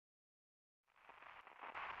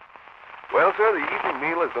Well, sir, the evening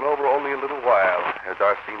meal has been over only a little while, as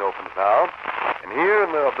our scene opens now. And here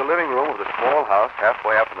in the living room of the small house,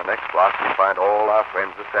 halfway up in the next block, we find all our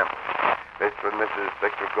friends assembled. Mr. and Mrs.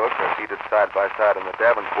 Victor Gook are seated side by side on the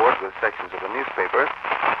Davenport with sections of the newspaper,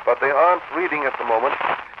 but they aren't reading at the moment,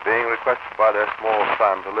 being requested by their small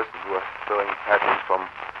son to listen to a thrilling passage from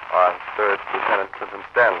our third Lieutenant Clinton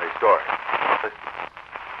Stanley story. Listen.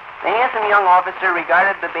 The handsome young officer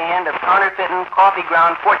regarded the band of counterfeiting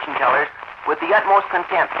coffee-ground fortune-tellers with the utmost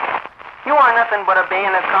contempt. You are nothing but a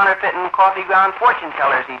band of counterfeiting coffee-ground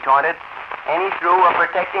fortune-tellers, he taunted, and he threw a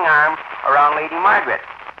protecting arm around Lady Margaret.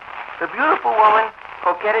 The beautiful woman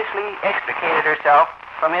coquettishly extricated herself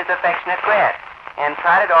from his affectionate grasp and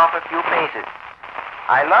trotted off a few paces.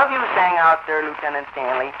 I love you, sang out Sir Lieutenant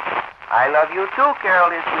Stanley. I love you too,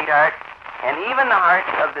 caroled his sweetheart, and even the hearts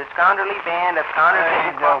of the scoundrelly band of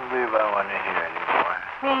counterfeiting... I don't believe I want to hear anymore.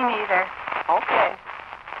 Me neither. Okay.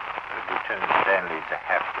 Lieutenant Stanley's a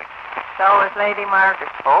halfling. So is Lady Margaret.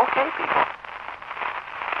 Okay, people.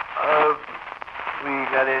 We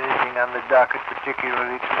got anything on the docket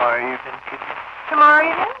particularly tomorrow evening, Kitty?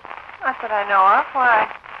 Tomorrow evening? Not that I know of. Why?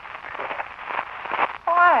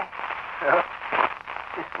 Why? Well,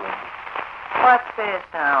 it's Wendy. What's this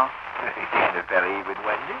now? Can't a fella even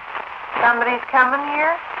Wendy? Somebody's coming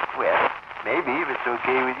here? Well, maybe if it's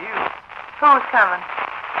okay with you. Who's coming?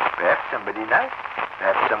 Perhaps somebody nice.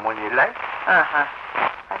 Perhaps someone you like. Uh-huh.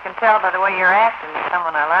 I can tell by the way you're acting you're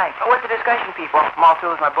someone I like. What's the discussion, people?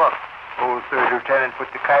 Maltose my book. Old third lieutenant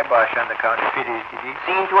put the kibosh on the counterfeiters, did he?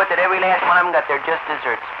 Seeing to it that every last one of them got their just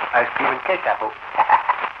desserts. Ice cream and cake apple.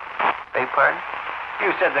 Beg pardon?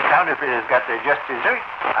 You said the counterfeiters got their just dessert.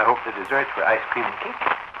 I hope the desserts were ice cream and cake.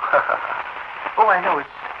 Oh, I know.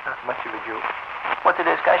 It's not much of a joke. What's the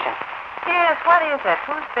discussion? Yes, what is it?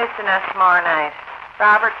 Who's visiting us tomorrow night?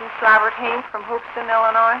 Robert and Slobbert Haynes from Hoopston,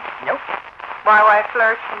 Illinois? Nope. Y.Y.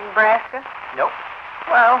 Flirts from Nebraska? Nope.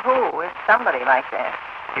 Well, who? It's somebody like that.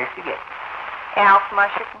 Here's to get. Alf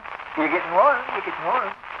Musherton? You're getting warm. You're getting warm.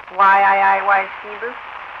 Y.I.I.Y. Skeebers?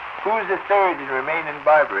 Who's the third and remaining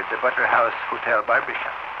barber at the Butter House Hotel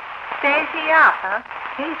Barbershop? Stacy Up, huh?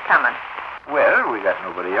 He's coming. Well, we got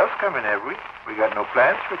nobody else coming, have we? We got no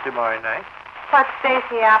plans for tomorrow night. What's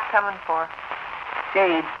Stacy Up coming for?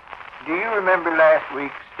 Jade, do you remember last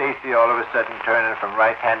week Stacy all of a sudden turning from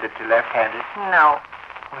right-handed to left-handed? No.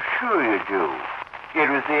 Well, sure you do. It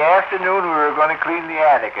was the afternoon we were going to clean the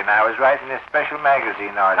attic, and I was writing a special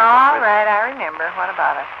magazine article. All right, I remember. What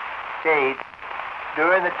about it? Jade,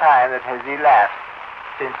 during the time that has elapsed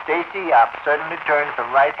since Stacy Yop suddenly turned from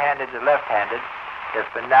right-handed to left-handed, the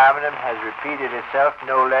phenomenon has repeated itself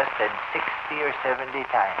no less than 60 or 70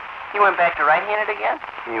 times. He went back to right-handed again?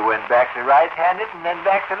 He went back to right-handed and then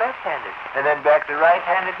back to left-handed, and then back to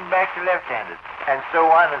right-handed and back to left-handed, and so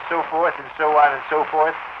on and so forth and so on and so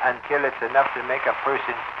forth until it's enough to make a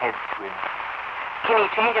person's head swim. Can he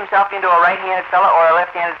change himself into a right-handed fella or a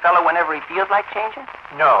left-handed fella whenever he feels like changing?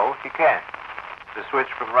 No, he can't. The switch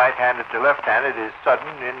from right-handed to left-handed is sudden,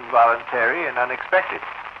 involuntary, and unexpected.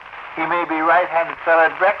 He may be right-handed fella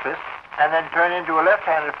at breakfast and then turn into a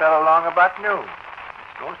left-handed fella along about noon.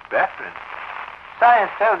 It's most baffling.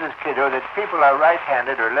 Science tells us, kiddo, that people are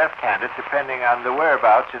right-handed or left-handed depending on the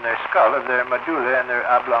whereabouts in their skull of their medulla and their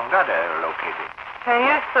oblongata are located. So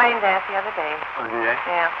you explained that the other day. Oh, did I?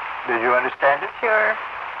 Yeah. Did you understand it? Sure.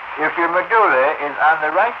 If your medulla is on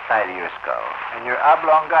the right side of your skull and your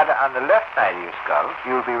oblongata on the left side of your skull,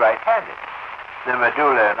 you'll be right-handed. The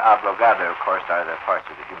medulla and oblongata, of course, are the parts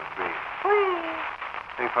of the human brain. Whee!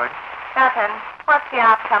 Beg your pardon? Nothing. What's the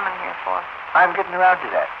op coming here for? I'm getting around to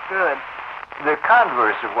that. Good. The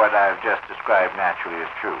converse of what I've just described naturally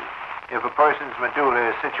is true. If a person's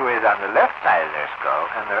medulla is situated on the left side of their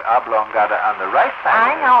skull and their oblongata on the right side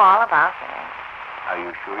I know all about that. Are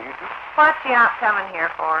you sure you do? What's the op coming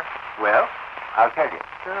here for? Well, I'll tell you.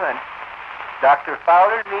 Good. Dr.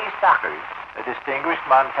 Fowler Lee Sockers, a distinguished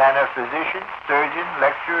Montana physician, surgeon,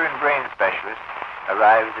 lecturer, and brain specialist,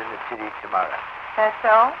 arrives in the city tomorrow. That's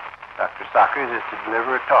so? Dr. Sockers is to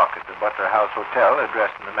deliver a talk at the Butler House Hotel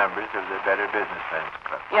addressing the members of the Better Businessmen's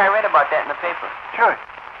Club. Yeah, I read about that in the paper. Sure.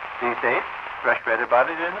 These days, Rush read about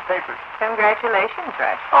it in the paper. Congratulations,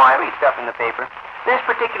 Rush. Oh, I read stuff in the paper. This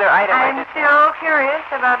particular item I'm still curious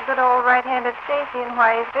about good old right-handed Stacy and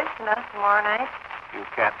why he's visiting us tomorrow night. You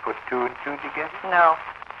can't put two and two together? No.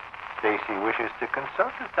 Stacy wishes to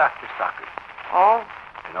consult with Dr. Sockers. Oh.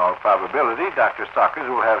 In all probability, Dr. Sockers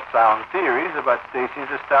will have sound theories about Stacy's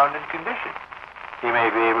astounding condition. He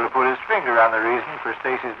may be able to put his finger on the reason for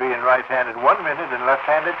Stacy's being right-handed one minute and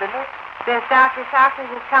left-handed the next. This Dr. Sockers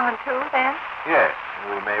is coming too, then? Yes,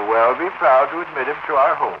 and we may well be proud to admit him to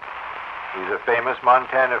our home. He's a famous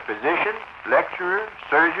Montana physician, lecturer,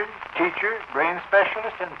 surgeon, teacher, brain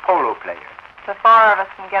specialist, and polo player. The four of us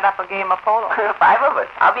can get up a game of polo. 5 of us.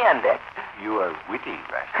 I'll be on deck. You are witty,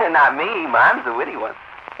 Rush. Not me. Mom's the witty one.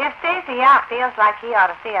 If Stacy Yap feels like he ought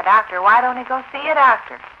to see a doctor, why don't he go see a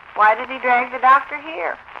doctor? Why did he drag the doctor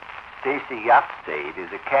here? Stacy Sade is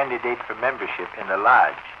a candidate for membership in the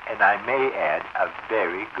lodge, and I may add, a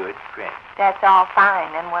very good friend. That's all fine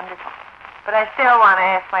and wonderful. But I still want to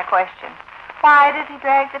ask my question. Why did he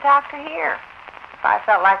drag the doctor here? If I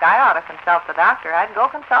felt like I ought to consult the doctor, I'd go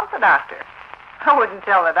consult the doctor. I wouldn't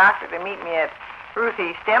tell the doctor to meet me at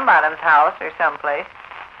Ruthie Stembottom's house or someplace.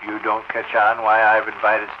 You don't catch on why I've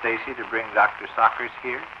invited Stacy to bring Dr. Sockers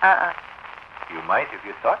here? You might if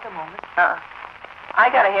you thought a moment. I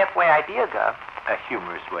got a halfway idea, Gov. A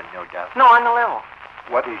humorous one, no doubt. No, on the level.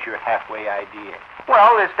 What is your halfway idea?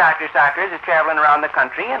 Well, this Dr. Sockers is traveling around the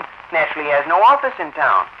country and naturally has no office in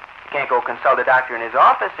town. You can't go consult a doctor in his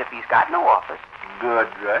office if he's got no office. Good,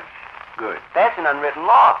 Rush. Good. That's an unwritten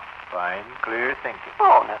law. Fine, clear thinking.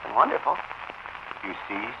 Oh, nothing wonderful. You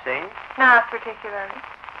see, say? Not particularly.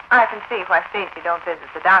 I can see why Stacy don't visit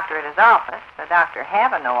the doctor at his office, the doctor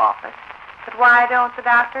having no office. But why don't the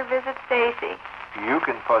doctor visit Stacy? You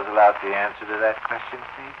can puzzle out the answer to that question,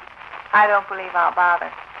 Stacy. I don't believe I'll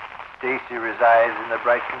bother. Stacy resides in the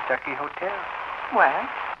Bright Kentucky Hotel. Well?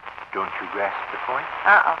 Don't you grasp the point?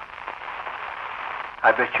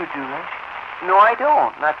 I bet you do, Rush. No, I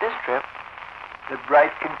don't. Not this trip. The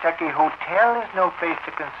Bright Kentucky Hotel is no place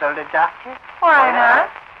to consult a doctor. Why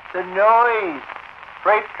not? The noise.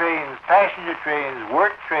 Freight trains, passenger trains,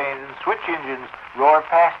 work trains, and switch engines roar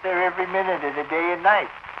past there every minute of the day and night.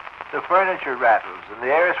 The furniture rattles, and the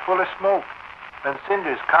air is full of smoke, and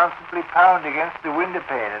cinders constantly pound against the window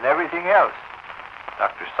pane and everything else.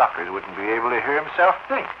 Dr. Sockers wouldn't be able to hear himself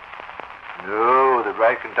think. No, the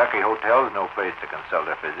Bright Kentucky Hotel is no place to consult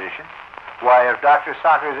a physician. Why, if Dr.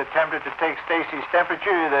 Sockers attempted to take Stacy's temperature,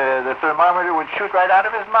 the thermometer would shoot right out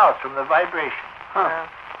of his mouth from the vibration. Huh.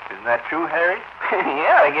 Isn't that true, Harry?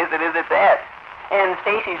 Yeah, I guess it is at that. And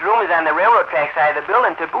Stacy's room is on the railroad track side of the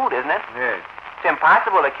building to boot, isn't it? Yes. It's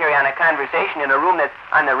impossible to carry on a conversation in a room that's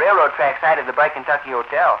on the railroad track side of the Bright Kentucky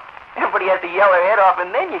Hotel. Everybody has to yell their head off,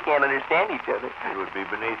 and then you can't understand each other. It would be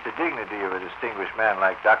beneath the dignity of a distinguished man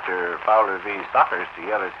like Dr. Fowler V. Sockers to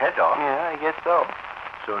yell his head off. Yeah, I guess so.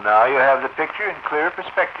 So now you have the picture in clear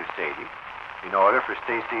perspective, Sadie. In order for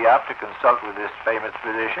Stacy Yap to consult with this famous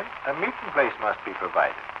physician, a meeting place must be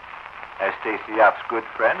provided. As Stacy Yap's good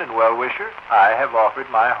friend and well-wisher, I have offered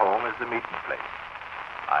my home as the meeting place.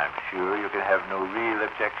 I'm sure you can have no real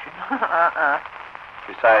objection.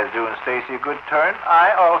 Besides doing Stacy a good turn,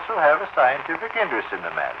 I also have a scientific interest in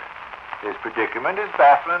the matter. His predicament is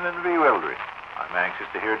baffling and bewildering. I'm anxious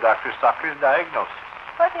to hear Dr. Sockers' diagnosis.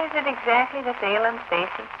 What is it exactly that's ailing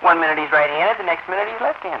Stacy? 1 minute he's right-handed, the next minute he's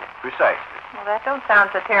left-handed. Precisely. Well, that don't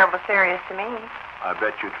sound so terrible serious to me. I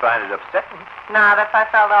bet you'd find it upsetting. Not if I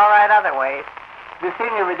felt all right other ways. The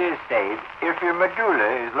thing of it is, Sade, if your medulla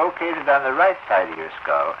is located on the right side of your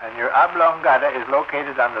skull and your oblongata is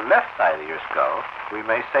located on the left side of your skull, we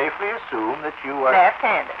may safely assume that you are...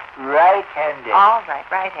 Left-handed. Right-handed. All right,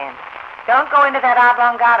 right-handed. Don't go into that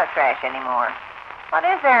oblongata trash anymore. What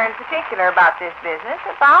is there in particular about this business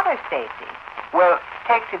that bothers Stacy? Well,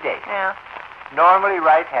 take today. Yeah. Normally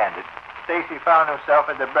right-handed, Stacy found himself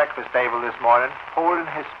at the breakfast table this morning holding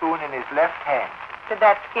his spoon in his left hand. Did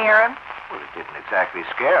that scare him? Well, it didn't exactly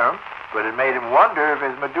scare him, but it made him wonder if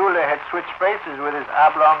his medulla had switched places with his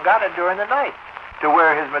oblongata during the night, to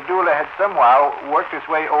where his medulla had somehow worked its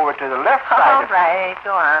way over to the left side. All right,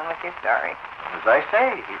 go on with your story. As I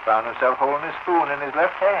say, he found himself holding his spoon in his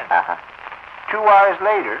left hand. 2 hours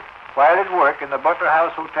later, while at work in the Butler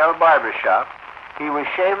House Hotel barber shop, he was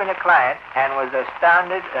shaving a client and was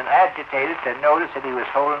astounded and agitated to notice that he was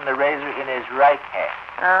holding the razor in his right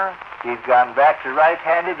hand. He'd gone back to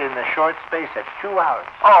right-handed in the short space of 2 hours.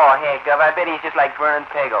 Oh, heck, Gov, I bet he's just like Vernon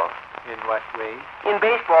Peggle. In what way? In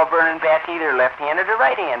baseball, Vernon bats either left-handed or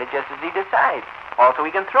right-handed, just as he decides. Also, he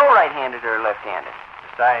can throw right-handed or left-handed.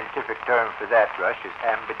 The scientific term for that, Rush, is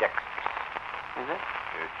ambidextrous. Is it?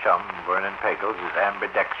 Your chum, Vernon Peggles, is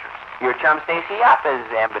ambidextrous. Your chum, Stacy Yap, is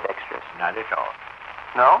ambidextrous. Not at all.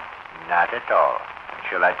 No? Not at all. And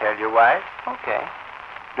shall I tell you why? Okay.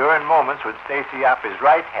 During moments when Stacy Yap is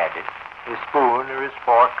right-handed, his spoon or his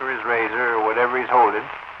fork or his razor or whatever he's holding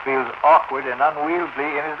feels awkward and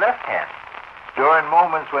unwieldy in his left hand. During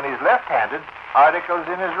moments when he's left-handed, articles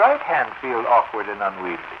in his right hand feel awkward and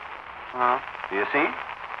unwieldy. Do you see?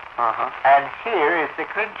 And here is the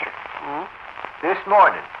clincher. This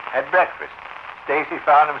morning, at breakfast, Stacy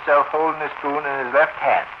found himself holding his spoon in his left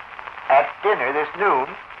hand. At dinner this noon,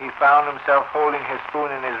 he found himself holding his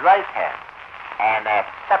spoon in his right hand. And at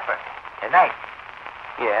supper tonight,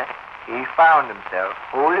 Yes. he found himself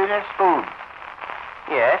holding a spoon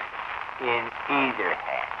Yes. in either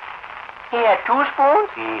hand. He had 2 spoons?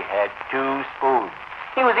 He had 2 spoons.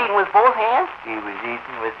 He was eating with both hands? He was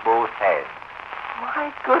eating with both hands.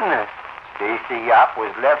 My goodness. Stacy Yop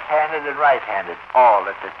was left-handed and right-handed all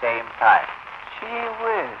at the same time. Gee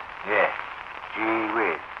whiz. Yes, gee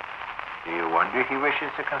whiz. Do you wonder he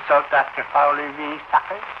wishes to consult Dr. Fowler V.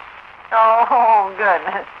 Suckers? Oh,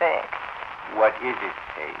 goodness sake. What is it,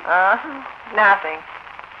 Sadie? Nothing.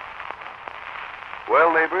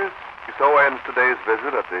 Well, neighbors, so ends today's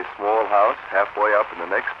visit at the small house halfway up in the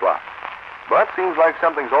next block. But seems like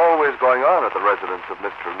something's always going on at the residence of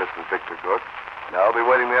Mr. and Mrs. Victor Gook. And I'll be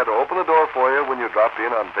waiting there to open the door for you when you drop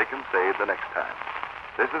in on Vic and Sade the next time.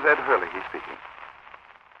 This is Ed Hurley speaking.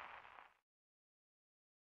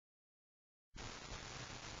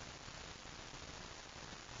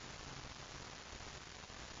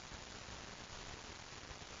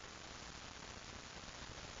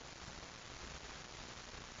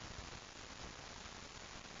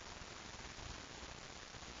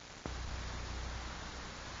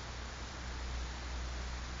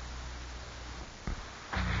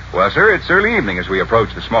 Well, sir, it's early evening as we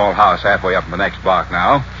approach the small house halfway up in the next block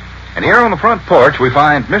now. And here on the front porch we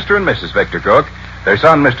find Mr. and Mrs. Victor Gook, their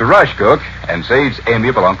son, Mr. Rush Gook, and Sade's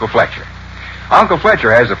amiable Uncle Fletcher. Uncle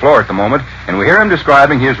Fletcher has the floor at the moment, and we hear him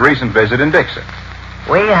describing his recent visit in Dixon.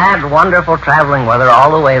 We had wonderful traveling weather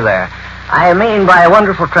all the way there. I mean by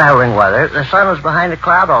wonderful traveling weather, the sun was behind a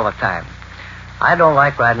cloud all the time. I don't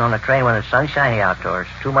like riding on a train when it's sunshiny outdoors.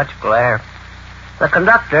 Too much glare. The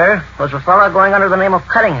conductor was a fellow going under the name of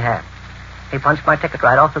Cunningham. He punched my ticket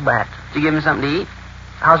right off the bat. Did you give him something to eat?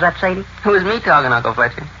 How's that, Sadie? It was me talking, Uncle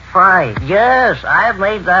Fletcher. Fried. Yes, I've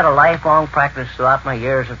made that a lifelong practice throughout my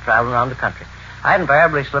years of traveling around the country. I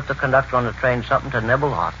invariably slip the conductor on the train something to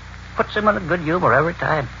nibble on. Puts him in a good humor every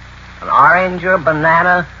time. An orange or a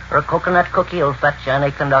banana or a coconut cookie will fetch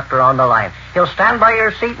any conductor on the line. He'll stand by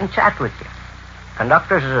your seat and chat with you.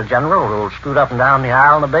 Conductors, as a general rule, scoot up and down the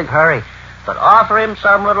aisle in a big hurry. But offer him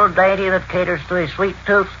some little dainty that caters to his sweet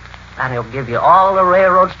tooth, and he'll give you all the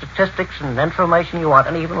railroad statistics and information you want,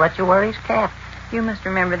 and even let you wear his cap. You must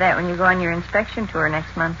remember that when you go on your inspection tour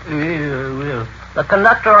next month. Yeah, I will. The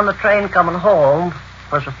conductor on the train coming home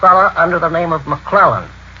was a fella under the name of McClellan.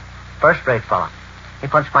 First-rate fella. He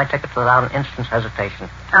punched my ticket without an instant's hesitation.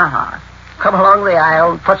 Uh-huh. Come along the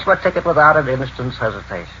aisle and punched my ticket without an instant's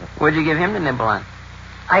hesitation. What'd you give him to nibble on?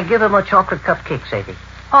 I give him a chocolate cupcake, Sadie.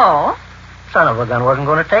 Oh? Son of a gun wasn't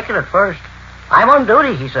going to take it at first. I'm on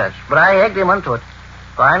duty, he says, but I egged him into it.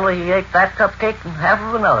 Finally, he ate that cupcake and half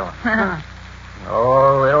of another one.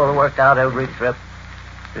 Oh, it'll work out every trip.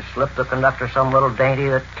 Just slip the conductor some little dainty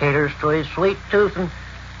that caters to his sweet tooth, and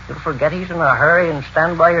you'll forget he's in a hurry and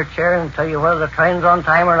stand by your chair and tell you whether the train's on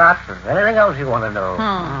time or not, or anything else you want to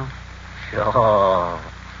know. Sure.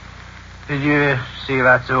 Did you see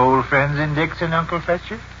lots of old friends in Dixon, Uncle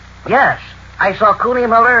Fletcher? Yes. I saw Cooney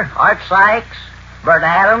Miller, Art Sykes, Bert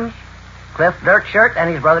Adams, Cliff Dirtshirt,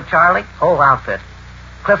 and his brother Charlie. Whole outfit.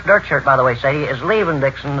 Cliff Dirtshirt, by the way, Sadie, is leaving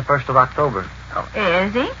Dixon the 1st of October. Oh,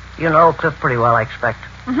 is he? You know Cliff pretty well, I expect.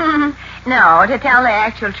 No, to tell the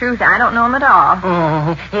actual truth, I don't know him at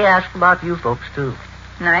all. He asked about you folks, too.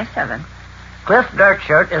 Nice of him. Cliff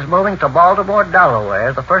Dirtshirt is moving to Baltimore,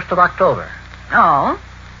 Delaware, the 1st of October. Oh?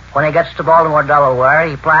 When he gets to Baltimore, Delaware,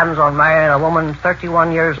 he plans on marrying a woman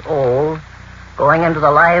 31 years old, going into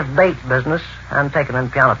the live bait business, and taking in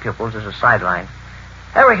piano pupils as a sideline.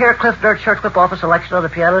 Ever hear Cliff Dirtshirt whip off a selection of the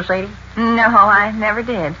piano, Sadie? No, I never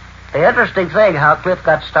did. The interesting thing, how Cliff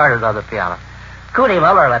got started on the piano. Cooney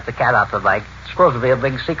Miller let the cat out the bag. It's supposed to be a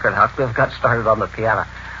big secret how Cliff got started on the piano.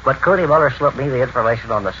 But Cooney Miller slipped me the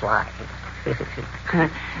information on the sly.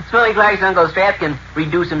 Smelly Clark's Uncle Strap can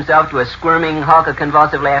reduce himself to a squirming hulk of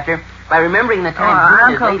convulsive laughter by remembering the time he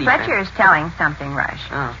and his Uncle lady Fletcher is telling something, Rush.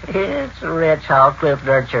 Oh. It's rich how Cliff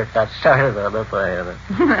Dirtshirt got started on the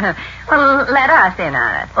piano. Well, let us in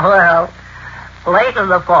on it. Well, late in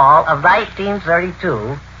the fall of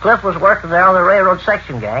 1932, Cliff was working there on the railroad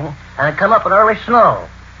section gang, and it come up an early snow.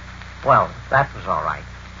 Well, that was all right.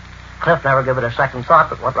 Cliff never gave it a second thought,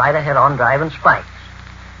 but went right ahead on driving spikes.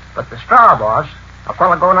 But the straw boss, a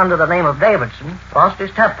fellow going under the name of Davidson, lost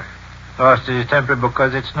his temper. Lost his temper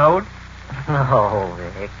because it snowed? No,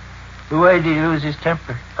 Vic. Why did he lose his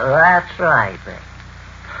temper? That's right, Vic.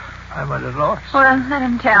 I'm at a loss. Well, let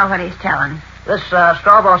him tell what he's telling. This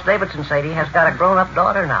straw boss Davidson, Sadie, has got a grown-up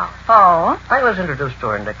daughter now. Oh? I was introduced to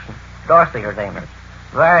her in Dixon. Dorothy, her name is.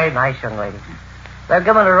 Very nice young lady. They're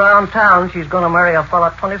giving it around town she's going to marry a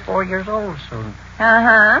fella 24 years old soon.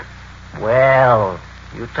 Uh-huh. Well,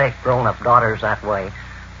 you take grown-up daughters that way.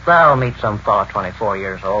 They'll meet some fella 24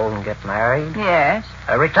 years old and get married. Yes.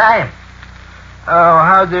 Every time. Oh,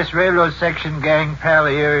 how'd this railroad section gang pal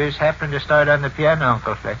of yours happen to start on the piano,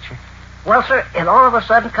 Uncle Fletcher? Well, sir, it all of a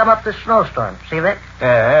sudden come up this snowstorm. See that?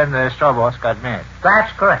 And the straw boss got mad.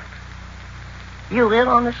 That's correct. You in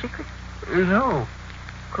on this secret? No.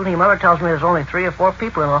 Cooney Miller tells me there's only 3 or 4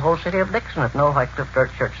 people in the whole city of Dixon that know why Cliff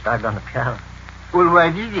Dirt Church started on the piano. Well, why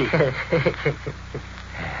did he?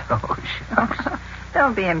 Oh, shucks.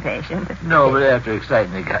 Don't be impatient. No, but after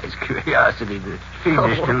exciting the guy's curiosity, the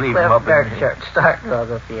fiendish to leave him up Cliff in Dirt Church started on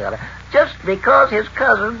the piano. Just because his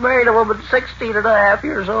cousin married a woman 16 and a half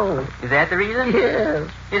years old. Is that the reason? Yes.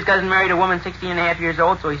 His cousin married a woman 16 and a half years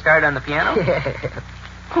old, so he started on the piano? Yes.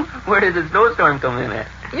 Where did the snowstorm come in at?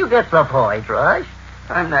 You get the point, Rush.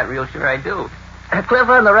 I'm not real sure I do. Cliff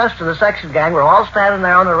and the rest of the section gang were all standing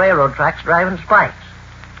there on the railroad tracks driving spikes.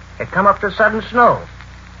 It come up to sudden snow.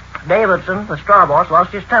 Davidson, the straw boss,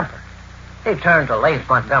 lost his temper. He turned to Leif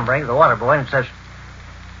Montgomery, the water boy, and says,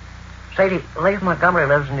 Sadie, Leif Montgomery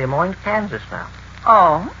lives in Des Moines, Kansas now.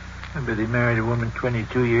 Oh? But he married a woman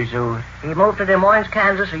 22 years old. He moved to Des Moines,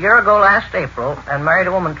 Kansas a year ago last April and married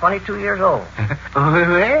a woman 22 years old. Oh,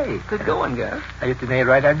 hey. Good going, Gus. I hit the nail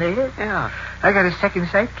right on the head. Yeah. I got a second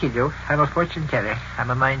sight, kiddo. I'm a fortune teller.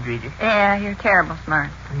 I'm a mind reader. Yeah, you're terrible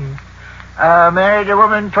smart. Married a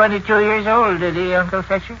woman 22 years old, did he, Uncle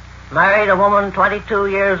Fletcher? Married a woman 22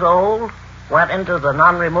 years old, went into the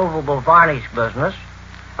non-removable varnish business,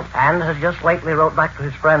 and has just lately wrote back to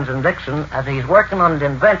his friends in Dixon as he's working on an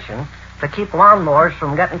invention to keep lawnmowers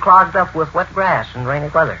from getting clogged up with wet grass in rainy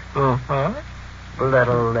weather. Uh-huh.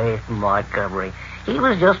 Little Leif Montgomery. He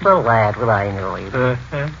was just a lad when I knew him.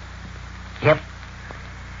 Uh-huh. Yep.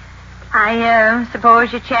 I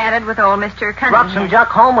suppose you chatted with old Mr. Cunningham. Brought some junk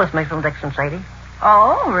home with me from Dixon, Sadie.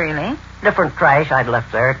 Oh, really? Different trash I'd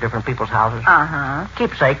left there at different people's houses. Uh-huh.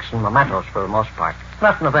 Keepsakes and mementos for the most part.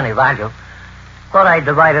 Nothing of any value. Thought I'd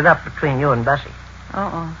divide it up between you and Bessie.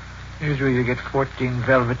 Uh-oh. Here's where you get 14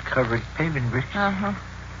 velvet-covered paving bricks. Uh-huh.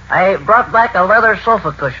 I brought back a leather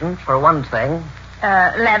sofa cushion, for one thing.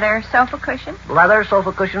 Leather sofa cushion? Leather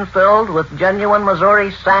sofa cushion filled with genuine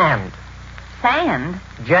Missouri sand. Sand?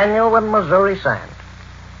 Genuine Missouri sand.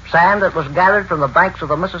 Sand that was gathered from the banks of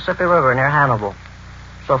the Mississippi River near Hannibal.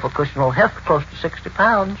 Sofa cushion will heft close to 60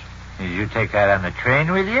 pounds. Did you take that on the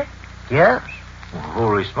train with you? Yes. Well,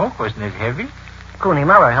 holy smoke, wasn't it heavy? Cooney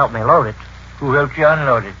Miller helped me load it. Who helped you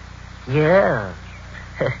unload it? Yes.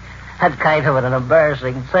 Had kind of an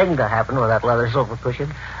embarrassing thing to happen with that leather sofa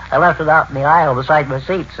cushion. I left it out in the aisle beside my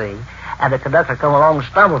seat, see? And the conductor come along and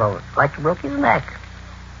stumbled over it, like he broke his neck.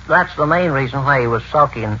 That's the main reason why he was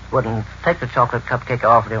sulky and wouldn't take the chocolate cupcake I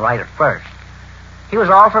offered him right at first. He was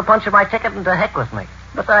all for punching my ticket and to heck with me.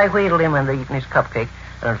 But I wheedled him into eating his cupcake,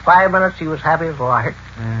 and in 5 minutes he was happy as lark.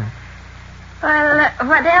 Well,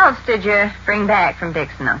 what else did you bring back from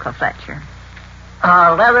Dixon, Uncle Fletcher?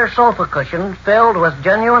 A leather sofa cushion filled with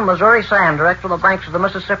genuine Missouri sand direct from the banks of the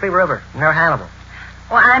Mississippi River near Hannibal.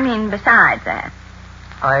 Well, I mean besides that.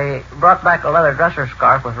 I brought back a leather dresser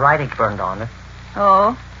scarf with writing burned on it.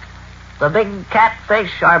 Oh? The big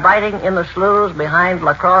catfish are biting in the sloughs behind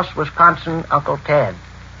La Crosse, Wisconsin, Uncle Ted.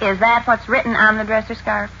 Is that what's written on the dresser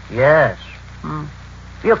scarf? Yes.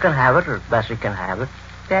 You can have it, or Bessie can have it.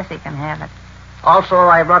 Bessie can have it. Also,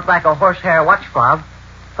 I brought back a horsehair watch fob.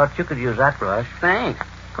 Thought you could use that, Rush. Thanks.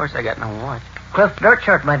 Of course I got no watch. Cliff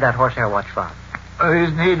Dirtshirt made that horsehair watch fob. Oh,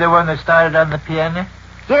 isn't he the one that started on the piano?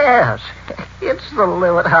 Yes. It's the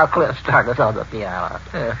limit how Cliff started on the piano.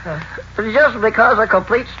 Just because a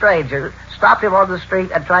complete stranger stopped him on the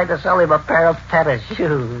street and tried to sell him a pair of tennis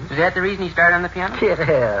shoes. Is that the reason he started on the piano? It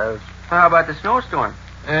is. How about the snowstorm?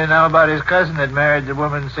 And how about his cousin that married the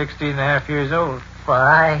woman 16 and a half years old?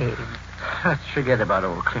 Fine. Let's forget about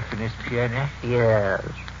old Cliff and his piano. Yes.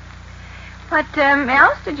 What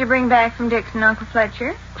else did you bring back from Dixon, Uncle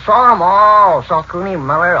Fletcher? Saw them all. Saw Cooney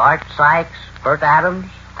Miller, Art Sykes, Bert Adams,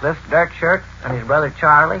 Cliff Dirtshirt, and his brother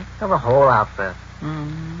Charlie. The whole outfit.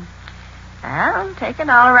 Well, take it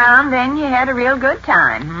all around, then you had a real good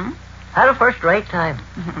time, Had a first-rate time.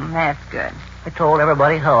 That's good. I told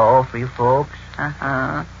everybody hello for you folks.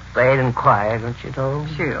 Uh-huh. They'd inquire, don't you know?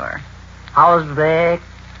 Sure. How's Vic?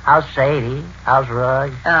 How's Sadie? How's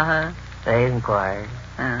Rug? Uh-huh. They'd inquire.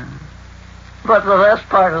 But the best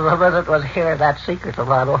part of the visit was hearing that secret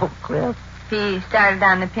about old Cliff. He started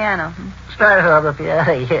on the piano. Started on the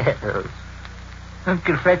piano, yes.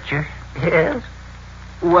 Uncle Fletcher, Yes?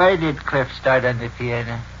 why did Cliff start on the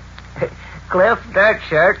piano? Cliff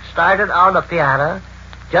Dirtshirt started on the piano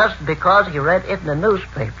just because he read in the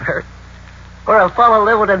newspaper where a fellow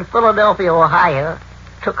living in Philadelphia, Ohio,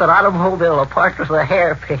 took an automobile apart with a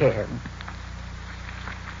hairpin.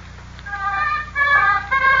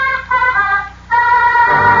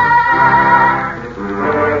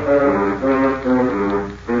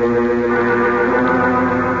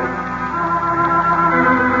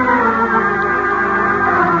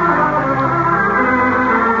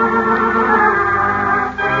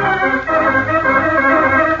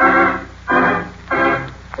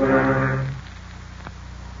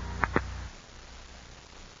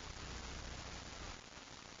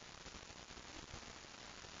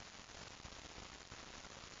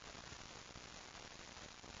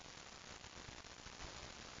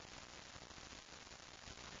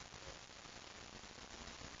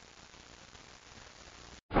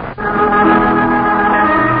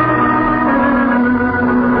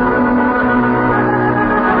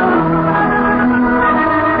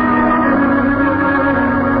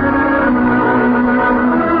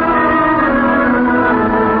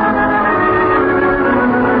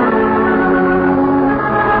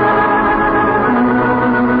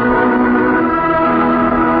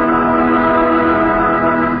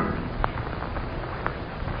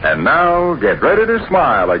 And now, get ready to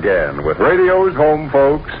smile again with radio's home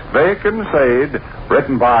folks, Vic and Sade,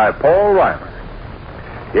 written by Paul Reimer.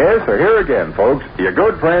 Yes, they're here again, folks. Your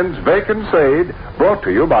good friends, Vic and Sade, brought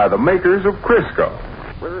to you by the makers of Crisco.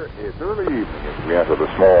 It's early evening as we enter the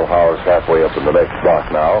small house halfway up in the next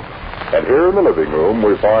block now. And here in the living room,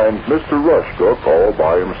 we find Mr. Rush Gook all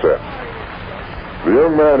by himself. The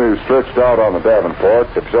young man is stretched out on the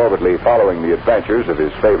davenport, absorbedly following the adventures of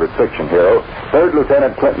his favorite fiction hero, 3rd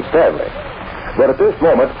Lieutenant Clinton Stanley. But at this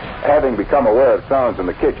moment, having become aware of sounds in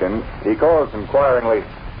the kitchen, he calls inquiringly,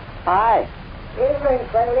 Hi. Evening,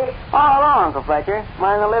 Sadie. Oh, hello, Uncle Fletcher. Am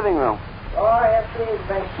I in the living room? Oh, yes, it is,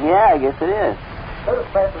 Ben. Yeah, I guess it is. Little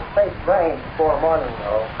person's face brain before morning,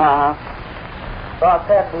 though. Uh-huh. Saw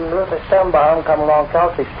Ted and Luther Stembaum come along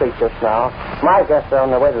Kelsey Street just now. My guess they're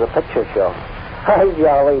on their way to the picture show. I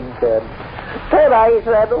jolly Ted. Ted, I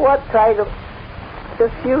said, what kind of...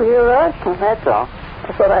 Just you hear us? That's all.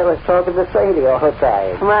 I thought I was talking to Sadie all the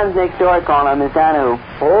time. Man's next door calling on Miss Anu.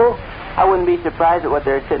 Oh? I wouldn't be surprised at what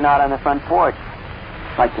they're sitting out on the front porch.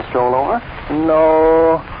 Like to stroll over?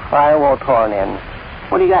 No, I won't horn in.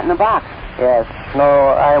 What do you got in the box? Yes, no,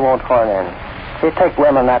 I won't horn in. You take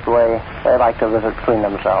women that way. They like to visit between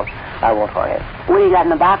themselves. I won't horn in. What do you got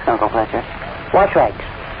in the box, Uncle Fletcher? Wash rags.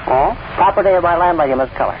 Oh? Property of my landlady, Miss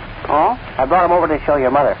Keller. Oh? I brought them over to show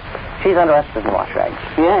your mother. She's interested in wash rags.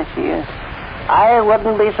 Yeah, she is. I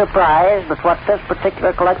wouldn't be surprised, but what this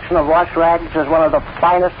particular collection of wash rags is one of the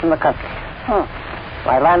finest in the country. Huh.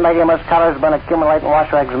 My landlady, Miss Keller's been accumulating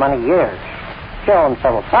wash rags many years. She owns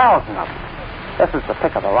several thousand of them. This is the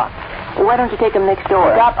pick of the lot. Well, why don't you take them next door?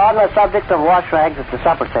 We got on the subject of wash rags at the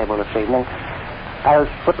supper table this evening. I was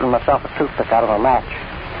putting myself a toothpick out of a match.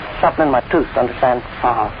 Something in my tooth, understand?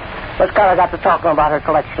 Uh-huh. Miss Keller got to talking about her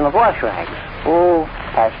collection of wash rags. Oh,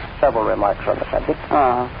 has several remarks on the subject.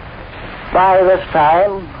 Uh-huh. By this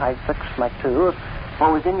time, I fixed my tooth.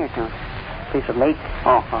 What was in your tooth? Piece of meat.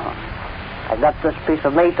 Oh, uh-huh. I got this piece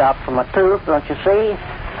of meat out from my tooth, don't you see?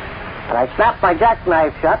 And I snapped my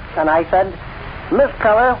jackknife shut, and I said, Miss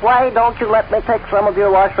Keller, why don't you let me take some of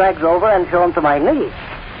your wash rags over and show them to my niece?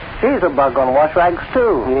 She's a bug on wash rags,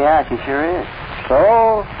 too. Yeah, she sure is.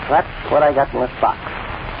 So, that's what I got in this box.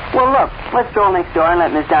 Well, look, let's stroll next door and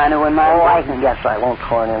let Miss Dinah and my... Oh, I guess I won't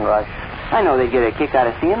horn in, Rush. I know they'd get a kick out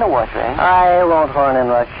of seeing the wash rag. I won't horn in,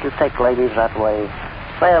 Rush. You take ladies that way.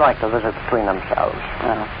 They like to visit between themselves.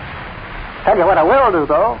 Tell you what I will do,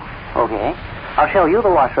 though. Okay. I'll show you the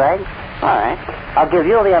wash rags. All right. I'll give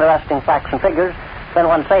you the interesting facts and figures. Then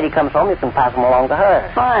when Sadie comes home, you can pass them along to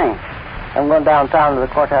her. Fine. I'm going downtown to the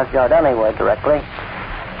courthouse yard anyway directly.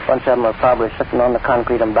 Bunch of them are probably sitting on the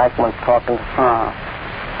concrete embankment talking.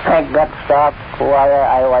 Hank Gutstock, Wire,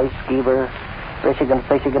 Iowa, Skeever, Michigan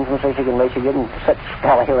from Michigan, such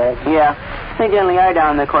scallywags. Yeah. They generally are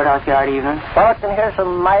down in the courthouse yard evening. Well, can hear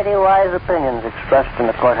some mighty wise opinions expressed in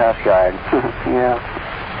the courthouse yard. Yeah.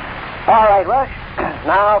 All right, Rush.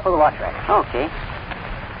 Now for the wash rag. Okay.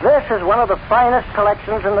 This is one of the finest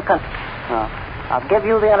collections in the country. Oh. I'll give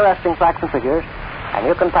you the interesting facts and figures, and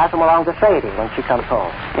you can pass them along to Sadie when she comes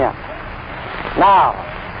home. Yeah. Now,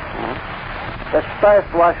 this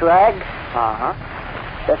first wash rag. Uh-huh.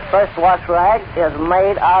 This first wash rag is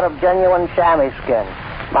made out of genuine chamois skin.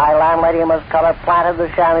 My landlady, Miss Keller, planted the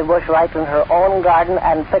chamois bush right in her own garden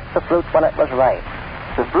and picked the fruit when it was ripe.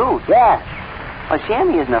 The fruit? Yes. Well,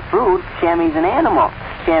 chamois isn't a fruit. Chamois is an animal.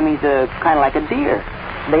 chamois kind of like a deer.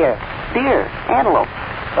 Deer. Deer. Antelope.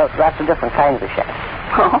 Well, that's a different kind of a chamois.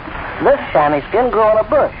 This chamois skin grew on a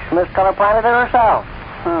bush. Miss Color planted it herself.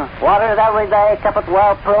 Watered it every day, kept it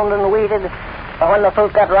well pruned and weeded. But when the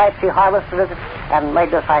fruit got ripe, she harvested it and made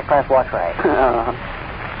this high-class wash rag.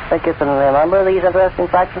 Think you can remember these interesting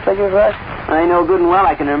facts and figures, Russ? I know good and well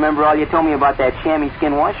I can remember all you told me about that chamois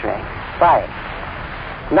skin wash rag. Right.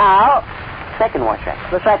 Now, Second wash rag.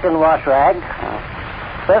 the second wash rag.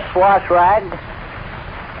 This wash rag...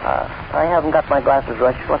 I haven't got my glasses,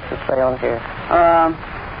 Rush. What's it say on here?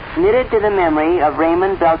 Knitted to the memory of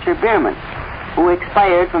Raymond Belcher Bierman, who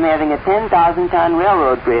expired from having a 10,000-ton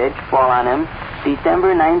railroad bridge fall on him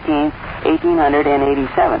December 19th,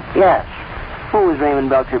 1887. Yes. Who was Raymond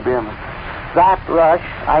Belcher Bierman? That, Rush,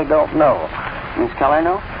 I don't know. Miss Keller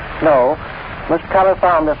know? No. Miss Keller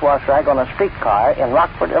found this wash rag on a streetcar in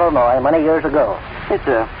Rockford, Illinois, many years ago. It's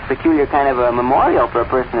a peculiar kind of a memorial for a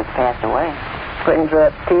person that's passed away. Brings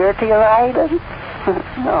a tear to your eye, does it?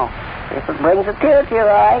 No. If it brings a tear to your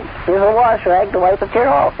eye, here's a wash rag to wipe a tear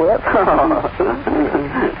off with.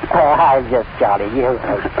 I'm just jolly. You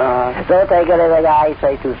don't take anything I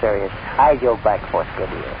say too serious. I joke back and forth, good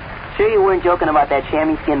deal. Sure you weren't joking about that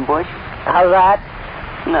chamois skin bush? How's that?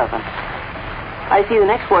 Nothing. I see the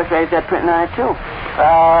next wash rag's got printing on it, too.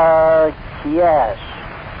 Yes.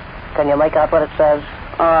 Can you make out what it says?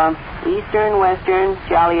 Eastern, Western,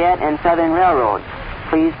 Joliet, and Southern Railroad.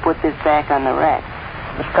 Please put this back on the rack.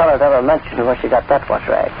 Miss Keller never mentioned where she got that wash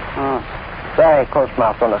rag. Very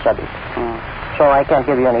close-mouthed on the subject. So I can't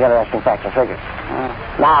give you any interesting facts and figures.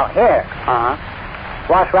 Now, here.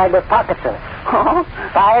 Wash rag with pockets in it.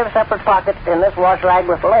 5 separate pockets in this wash rag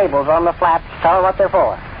with labels on the flaps telling what they're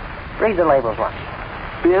for. Read the labels once.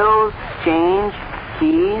 Bills, change,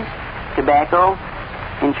 keys, tobacco,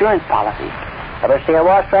 insurance policy. Ever see a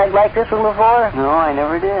wash rag like this one before? No, I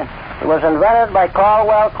never did. It was invented by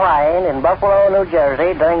Caldwell Klein in Buffalo, New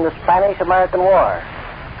Jersey during the Spanish-American War.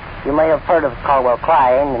 You may have heard of Caldwell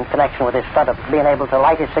Klein in connection with his stunt of being able to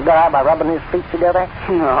light his cigar by rubbing his feet together.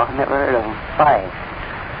 No, never heard of him. Fine.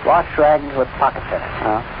 Wash rag with pockets in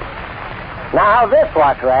it. Now, this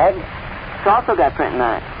wash rag... It's also got printing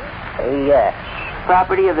on it. Yes.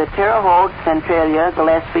 Property of the Terre Haute, Centralia,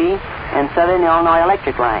 Gillespie, and Southern Illinois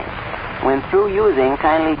electric lines. When through using,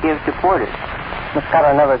 kindly give to porters. Miss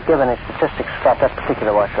Keller never given any statistics about that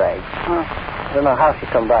particular wash rag. I don't know how she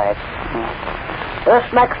come by it. This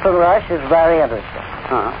next one, Rush, is very interesting.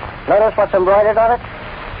 Notice what's embroidered on it?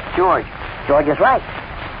 George. George is right.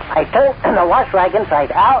 I turned the wash rag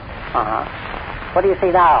inside out. What do you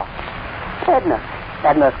see now? Edna.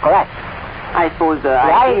 Edna's correct. I suppose the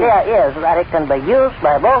idea is that it can be used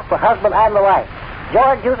by both the husband and the wife.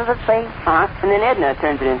 George uses it, see? And then Edna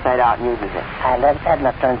turns it inside out and uses it. And then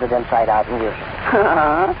Edna turns it inside out and uses it.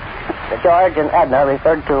 The George and Edna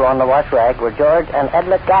referred to on the wash rag were George and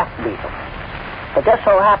Edna Gaff-Beetle. It just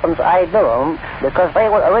so happens I knew them because they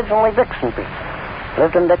were originally Dixon people.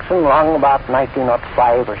 Lived in Dixon long about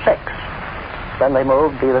 1905 or 6. Then they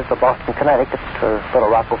moved either to Boston, Connecticut, or Little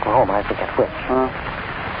Rock, Oklahoma, I forget which.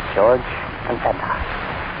 George and Edna.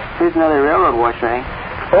 Here's another railroad wash rag.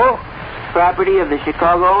 Oh? Property of the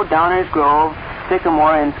Chicago, Downers Grove,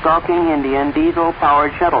 Sycamore, and Skulking Indian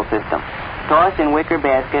diesel-powered shuttle system. Toss in wicker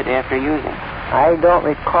basket after using. I don't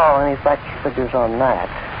recall any such figures on that.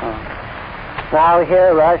 Now,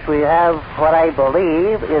 here, Rush, we have what I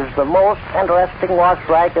believe is the most interesting wash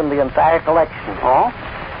rag in the entire collection. Oh?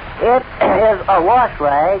 It is a wash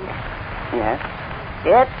rag. Yes.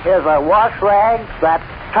 It is a wash rag that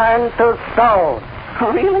turned to stone.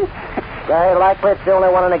 Really? Very likely it's the only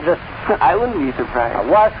one in existence. I wouldn't be surprised. A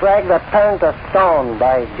wash rag that turned to stone,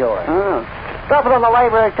 by George. Drop it on the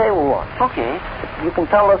library table once. Okay. You can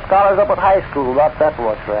tell the scholars up at high school about that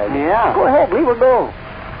wash rag. Yeah. Go ahead, leave her go.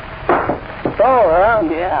 So,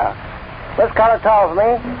 Yeah. This scholar tells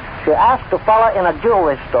me she asked a fella in a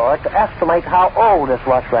jewelry store to estimate how old this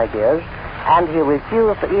wash rag is, and he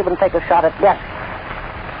refused to even take a shot at guessing.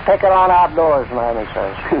 Take it on outdoors, ma'am, he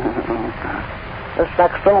says. This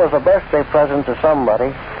next one was a birthday present to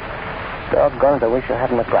somebody. Doggone it, I wish I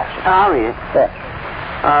had my glasses. I'll read it. Yes.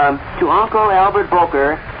 To Uncle Albert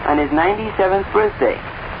Boker on his 97th birthday.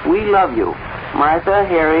 We love you. Martha,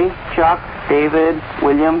 Harry, Chuck, David,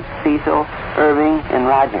 William, Cecil, Irving, and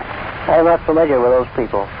Roger. I'm not familiar with those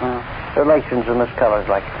people. Relations in Miss Keller's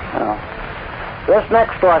like. This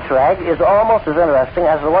next wash rag is almost as interesting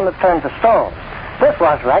as the one that turned to stone. This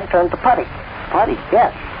wash rag turned to putty. Putty?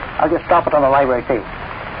 Yes. I'll just stop it on the library table.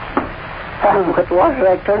 But the wash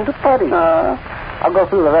rag turned to putty. I'll go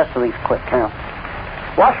through the rest of these quick.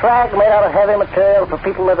 Wash rag made out of heavy material for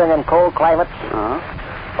people living in cold climates.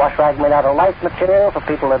 Wash rag made out of light material for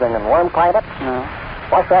people living in warm climates.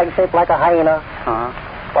 Wash rag shaped like a hyena.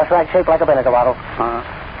 Wash rag shaped like a vinegar bottle.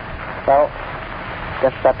 Well,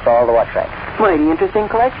 guess that's all the wash rags. Mighty interesting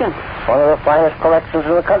collection. One of the finest collections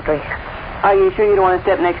in the country. Are you sure you don't want to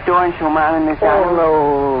step next door and show Mom and Miss Oh, Allen?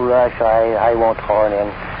 no, Rush, I won't horn in.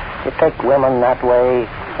 You take women that way,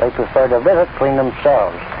 they prefer to visit between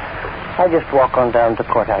themselves. I just walk on down to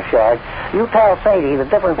Courthouse Yard. You tell Sadie the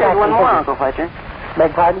difference... Here's one more, Uncle Fletcher.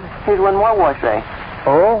 Beg pardon? Here's one more wash rag.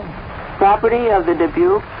 Oh? Property of the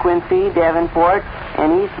Dubuque, Quincy, Davenport,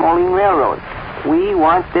 and East Moline Railroad. We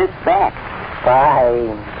want this back.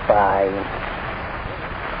 Fine, fine.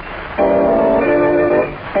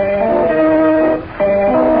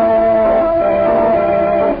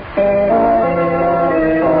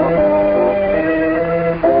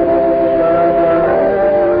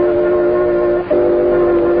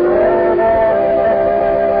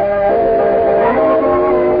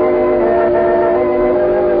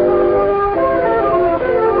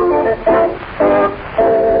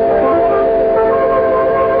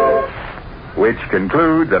 Which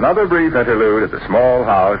concludes another brief interlude at the small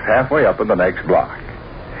house halfway up in the next block.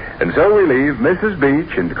 And so we leave Mrs.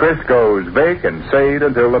 Beach and Crisco's Vic and Sade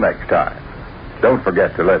until the next time. Don't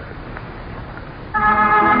forget to listen.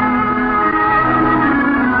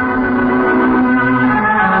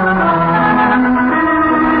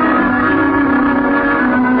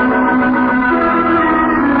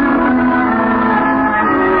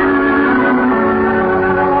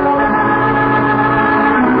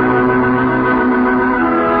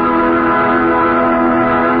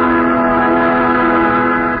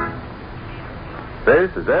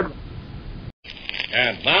 This is Ed.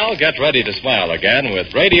 And now get ready to smile again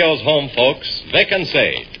with radio's home folks, Vic and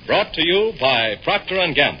Sade, brought to you by Procter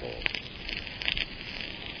 & Gamble.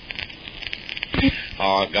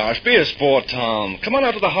 Oh, gosh, be a sport, Tom. Come on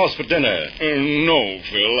out to the house for dinner. No,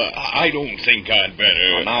 Phil, I don't think I'd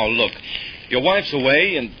better. Oh, now, look, your wife's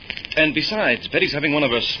away, and besides, Betty's having one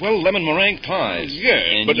of her swell lemon meringue pies. Yes,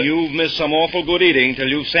 and but... you've missed some awful good eating till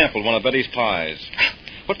you've sampled one of Betty's pies.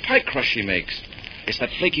 What pie crust she makes. It's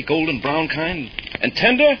that flaky golden brown kind. And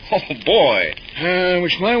tender? Oh, boy. I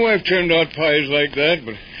wish my wife turned out pies like that,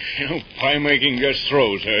 but, pie making just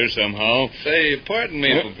throws her somehow. Say, pardon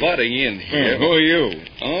me for butting in here. Who are you?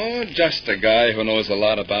 Oh, just a guy who knows a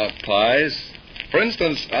lot about pies. For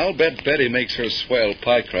instance, I'll bet Betty makes her swell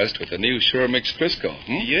pie crust with the new Sure Mix Crisco.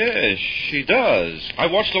 Yes, she does. I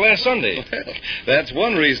watched her last Sunday. Well, that's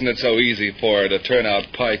one reason it's so easy for her to turn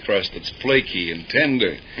out pie crust that's flaky and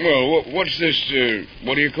tender. Well, what's this,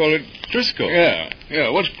 what do you call it? Crisco. Yeah,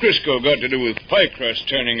 what's Crisco got to do with pie crust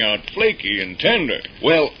turning out flaky and tender?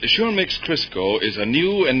 Well, Sure Mix Crisco is a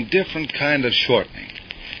new and different kind of shortening.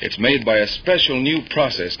 It's made by a special new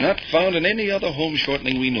process not found in any other home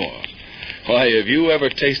shortening we know of. Why, if you ever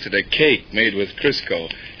tasted a cake made with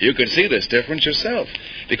Crisco, you could see this difference yourself.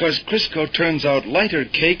 Because Crisco turns out lighter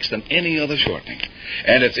cakes than any other shortening.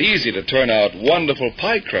 And it's easy to turn out wonderful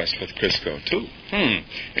pie crust with Crisco, too.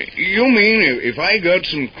 You mean if I got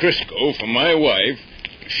some Crisco for my wife,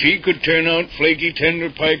 she could turn out flaky, tender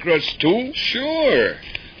pie crust, too? Sure.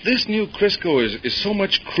 This new Crisco is so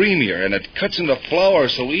much creamier, and it cuts into flour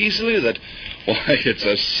so easily that... why, it's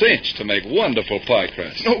a cinch to make wonderful pie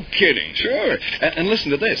crust. No kidding. Sure. And listen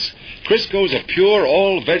to this. Crisco's a pure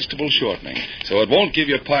all-vegetable shortening, so it won't give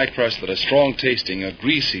you pie crust that is strong-tasting or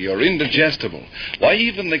greasy or indigestible. Why,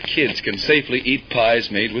 even the kids can safely eat pies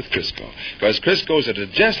made with Crisco, because Crisco's a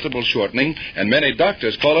digestible shortening, and many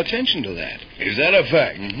doctors call attention to that. Is that a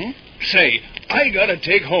fact? Mm-hmm. Say, I gotta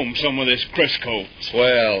take home some of this Crisco.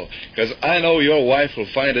 Swell, because I know your wife will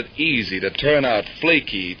find it easy to turn out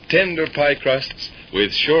flaky, tender pie crusts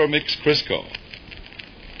with Sure Mix Crisco.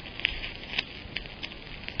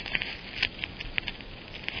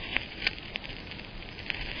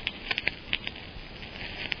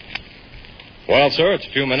 Well, sir, it's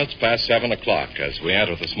a few minutes past 7 o'clock as we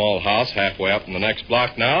enter the small house halfway up in the next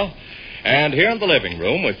block now. And here in the living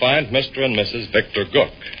room, we find Mr. and Mrs. Victor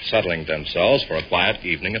Gook settling themselves for a quiet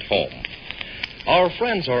evening at home. Our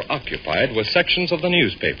friends are occupied with sections of the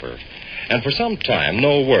newspaper, and for some time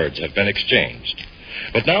no words have been exchanged.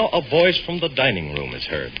 But now a voice from the dining room is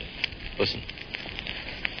heard. Listen.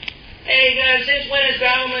 Hey, since when has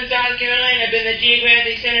Grauman, South Carolina been the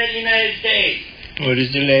geographic center of the United States? What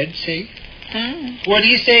does the lad say? What do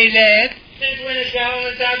you say, lad? Since when has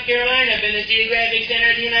Grauman, South Carolina been the geographic center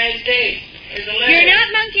of the United States? There's a letter. You're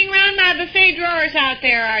not monkeying around my buffet drawers out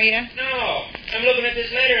there, are you? No. I'm looking at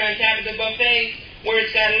this letter on top of the buffet where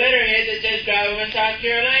it's got a letterhead that says Grauman, South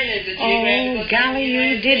Carolina is the geographic center. Oh, golly,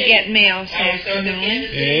 you did get mail this afternoon.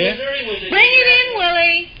 Yeah. Bring it in,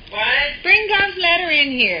 Willie.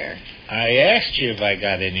 in here. I asked you if I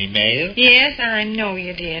got any mail. Yes, I know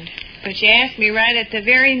you did. But you asked me right at the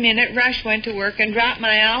very minute Rush went to work and dropped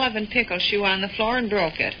my olive and pickle shoe on the floor and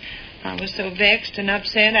broke it. I was so vexed and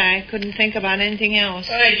upset I couldn't think about anything else.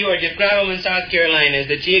 Why, George, if Gravelman, South Carolina is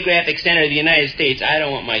the geographic center of the United States, I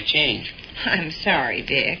don't want my change. I'm sorry,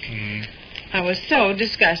 Dick. I was so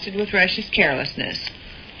disgusted with Rush's carelessness.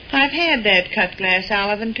 I've had that cut glass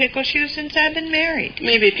olive and pickle shoe since I've been married.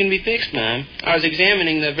 Maybe it can be fixed, Mom. I was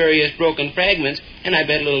examining the various broken fragments, and I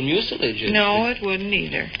bet a little mucilage is... No, it wouldn't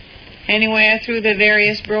either. Anyway, I threw the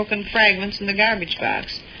various broken fragments in the garbage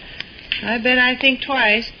box. I bet I think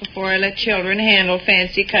twice before I let children handle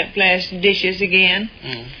fancy cut glass dishes again.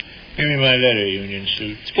 Give me my letter, Union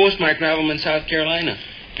Suit. It's postmarked Gravelman, South Carolina.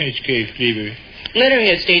 H.K. Fleaver.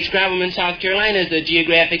 Letterhead states Gravelman, South Carolina is the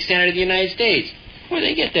geographic center of the United States. Where'd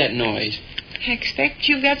they get that noise? I expect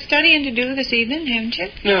you've got studying to do this evening, haven't you?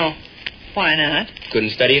 No. Why not?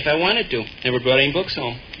 Couldn't study if I wanted to. Never brought any books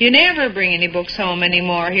home. You never bring any books home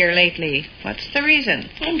anymore here lately. What's the reason?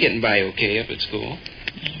 I'm getting by okay up at school.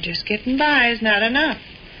 Just getting by is not enough.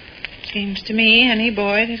 Seems to me any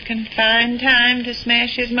boy that can find time to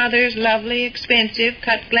smash his mother's lovely, expensive,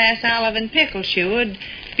 cut glass olive and pickle shoe would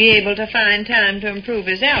be able to find time to improve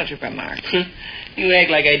his algebra marks. You act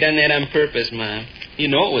like I done that on purpose, Mom. You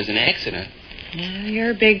know it was an accident. Well,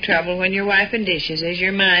 you're big trouble when you're wiping dishes as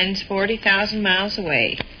your mind's 40,000 miles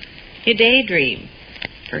away. You daydream.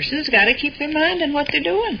 Person's got to keep their mind on what they're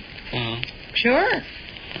doing. Oh. Sure.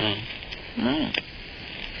 Oh.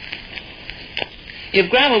 If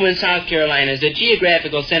Gravelman, South Carolina is the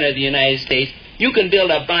geographical center of the United States, you can build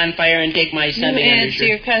a bonfire and take my Sunday You answer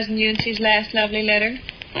your cousin Eunce's last lovely letter?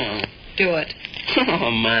 Oh. Do it.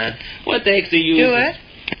 Oh, Ma. What the heck's the use? Do it.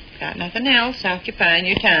 Got nothing else occupying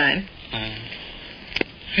your time.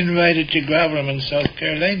 Invited to Gravelman, South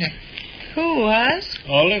Carolina. Who was?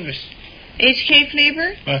 All of us. H.K.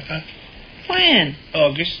 Fleaver? Uh-huh. When?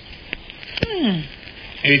 August.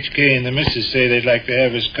 H.K. and the missus say they'd like to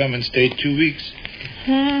have us come and stay 2 weeks.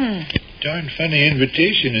 Darn funny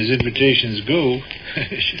invitation as invitations go.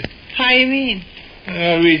 How you mean?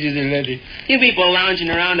 I'll read you the letter. You people lounging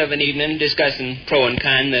around of an evening discussing pro and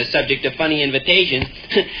con the subject of funny invitations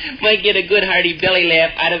might get a good hearty belly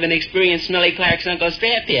laugh out of an experienced Smelly Clark's Uncle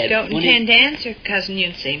Straphead. Don't intend to answer, Cousin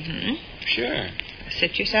Eunce. Sure.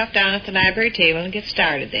 Sit yourself down at the library table and get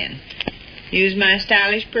started then. Use my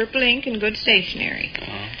stylish purple ink and good stationery.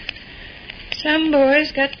 Some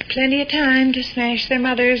boys got plenty of time to smash their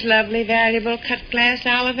mother's lovely, valuable cut-glass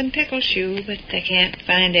olive and pickle shoe, but they can't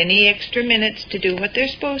find any extra minutes to do what they're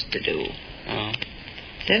supposed to do.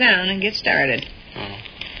 Sit down and get started.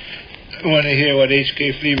 Want to hear what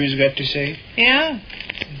H.K. Fleaver's got to say? Yeah?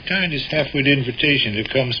 Darn this half-wit invitation to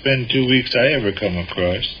come spend 2 weeks I ever come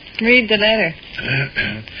across. Read the letter.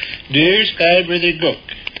 Dear Sky Brother Gook,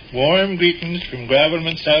 warm greetings from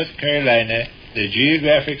Gravelman, South Carolina, the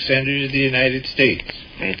geographic center of the United States.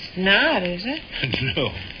 It's not, is it?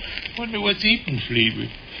 No. Wonder what's eating Fleaver.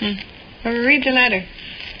 Read the letter.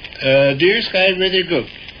 Dear Sky Brother Gook,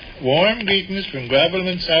 warm greetings from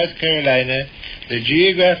Gravelman, South Carolina, the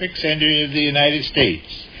geographic center of the United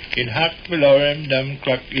States. In hoc valorem dum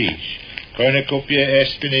cluck ish, cornucopia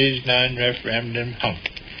espinage non referendum hump,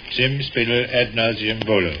 sim spittle ad nauseam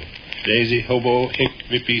volo, lazy hobo hic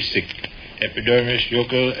vipi sic, epidermis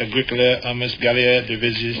yokel agricola amus gallia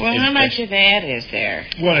divisis. Well, how much of that is there?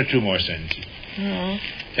 1 or 2 more sentences.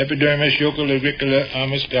 Epidermis yokel agricola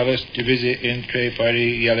amus gallus divisi intre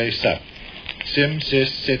parti yale sap, sim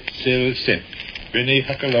sis sit sil sip, brini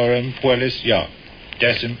hucalorum puelis yaw,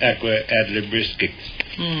 decim aqua ad libris gix.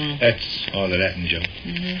 That's all the Latin,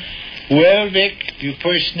 Joe. Well, Vic, you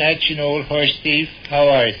poor snatching old horse thief, how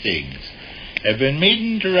are things? I've been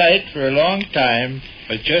meaning to write for a long time,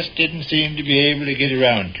 but just didn't seem to be able to get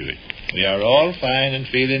around to it. We are all fine and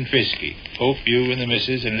feeling frisky. Hope you and the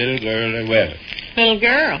missus and little girl are well. Little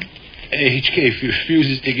girl? H.K.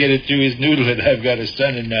 refuses to get it through his noodle that I've got a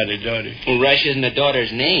son and not a daughter. Well, Rush isn't a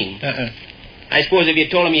daughter's name. I suppose if you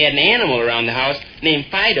told him he had an animal around the house named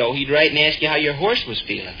Fido, he'd write and ask you how your horse was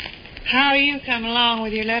feeling. How you come along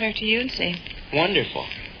with your letter to Eunce? Wonderful.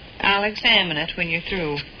 I'll examine it when you're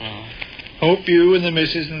through. Hope you and the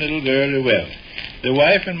missus and little girl are well. The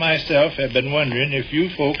wife and myself have been wondering if you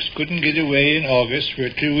folks couldn't get away in August for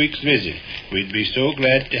a 2 weeks visit. We'd be so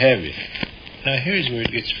glad to have you. Now, here's where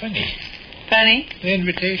it gets funny. Funny? The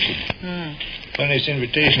invitation. Funniest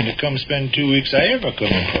invitation to come spend 2 weeks I ever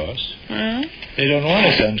come across. They don't want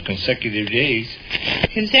us on consecutive days.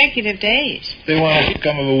 Consecutive days? They want us to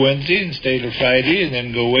come of a Wednesday and stay till Friday and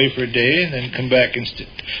then go away for a day and then come back and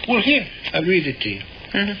well, here, I'll read it to you.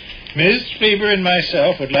 Miss Fleber and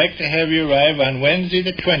myself would like to have you arrive on Wednesday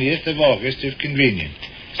the 20th of August, if convenient.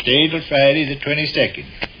 Stay till Friday the 22nd,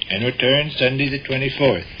 and return Sunday the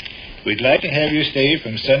 24th. We'd like to have you stay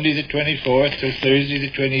from Sunday the 24th till Thursday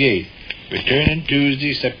the 28th, returning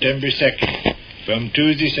Tuesday, September 2nd. From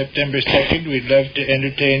Tuesday, September 2nd, we'd love to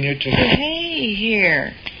entertain you till... Hey,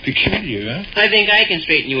 here. Peculiar, huh? I think I can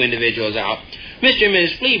straighten you individuals out. Mr. and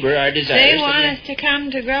Miss Fleber are desirous... They want us to come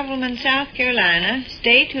to Grovelman, South Carolina,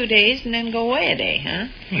 stay 2 days, and then go away a day, huh?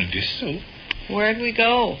 Just so. Where'd we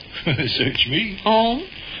go? Search me. Home?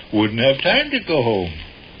 Wouldn't have time to go home.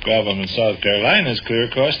 Grovelman, South Carolina is clear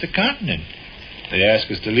across the continent. They ask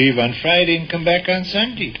us to leave on Friday and come back on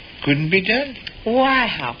Sunday. Couldn't be done. Why,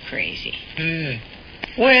 how crazy.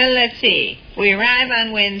 Well, let's see. We arrive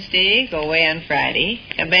on Wednesday, go away on Friday,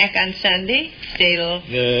 come back on Sunday, stay till...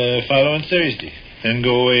 The following Thursday. Then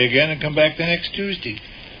go away again and come back the next Tuesday.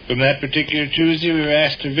 From that particular Tuesday, we were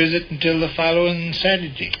asked to visit until the following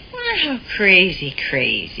Saturday. Why, how crazy.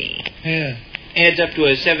 Yeah. Adds up to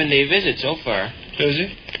a 7-day visit so far. Does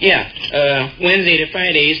it? Yeah. Wednesday to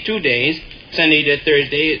Friday is 2 days. Sunday to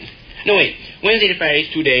Thursday... No, wait. Wednesday to Friday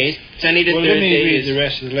is 2 days. Sunday to Thursday let me read is... the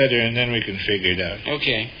rest of the letter, and then we can figure it out.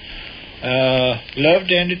 Okay. Love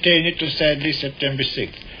to entertain you till Saturday, September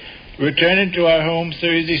 6th. Returning to our home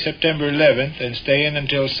Thursday, September 11th, and staying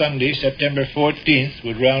until Sunday, September 14th,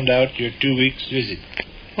 would round out your 2 weeks' visit.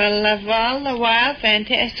 Well, of all the wild,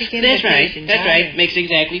 fantastic That's right. invitations. That's right. Makes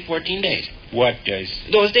exactly 14 days. What days?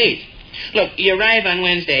 Those days. Look, you arrive on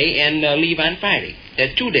Wednesday and leave on Friday.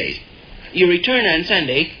 That's 2 days. You return on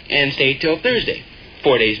Sunday and stay till Thursday.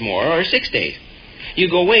 4 days more, or 6 days. You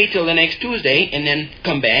go away till the next Tuesday and then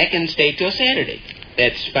come back and stay till Saturday.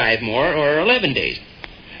 That's 5 more, or 11 days.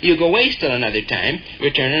 You go away still another time,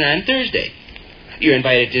 returning on Thursday. You're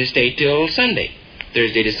invited to stay till Sunday.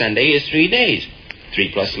 Thursday to Sunday is 3 days.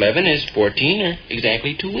 3 plus 11 is 14, or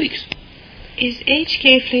exactly 2 weeks. Is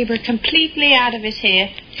H.K. Fleber completely out of his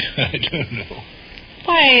head? I don't know.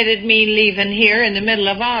 Why, it'd mean leaving here in the middle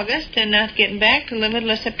of August and not getting back till the middle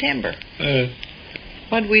of September.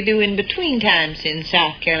 What'd we do in between times in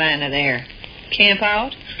South Carolina there? Camp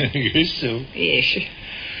out? Yes, so. Yes.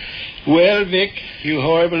 Well, Vic, you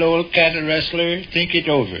horrible old cattle rustler, think it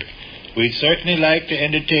over. We'd certainly like to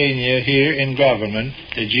entertain you here in Grovelman,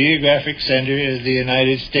 the geographic center of the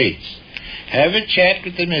United States. Have a chat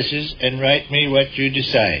with the missus and write me what you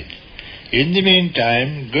decide. In the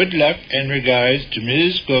meantime, good luck and regards to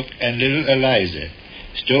Mrs. Cook and little Eliza.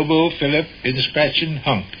 Stobo Philip in scratchin'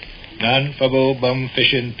 hunk. Non fabo bum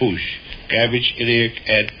fishin' poosh. Cabbage iliac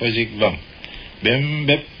ad puzzig vump. Bim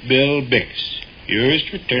bip bill bix. Yours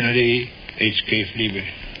fraternally, H.K. Fleber.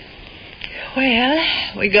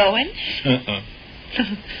 Well, we going?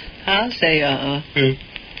 I'll say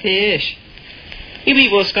Fish. You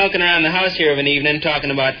people skulking around the house here of an evening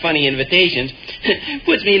talking about funny invitations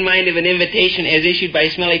puts me in mind of an invitation as issued by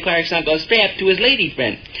Smelly Clark's Uncle Strap to his lady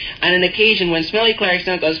friend on an occasion when Smelly Clark's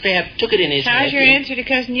Uncle Strap took it in his How's head. your answer to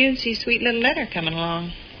Cousin Uncy's sweet little letter coming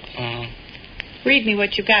along? Read me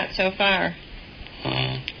what you've got so far.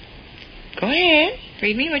 Go ahead.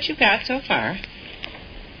 Read me what you've got so far.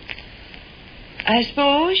 I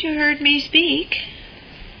suppose you heard me speak.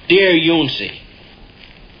 Dear Uncy.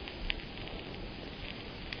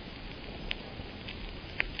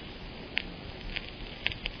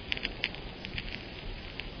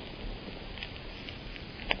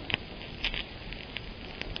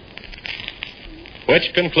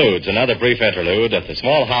 Which concludes another brief interlude at the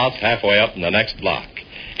small house halfway up in the next block.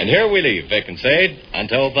 And here we leave Vic and Sade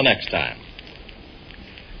until the next time.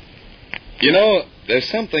 You know, there's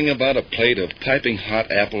something about a plate of piping hot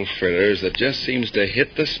apple fritters that just seems to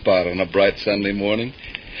hit the spot on a bright Sunday morning.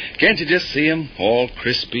 Can't you just see 'em, all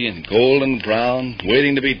crispy and golden brown,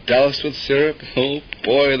 waiting to be doused with syrup? Oh,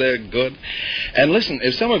 boy, they're good. And listen,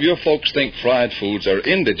 if some of your folks think fried foods are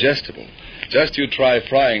indigestible, just you try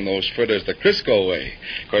frying those fritters the Crisco way,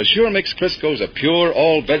 'cause Sure Mix Crisco's a pure,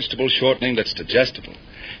 all-vegetable shortening that's digestible.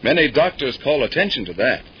 Many doctors call attention to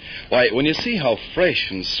that. Why, when you see how fresh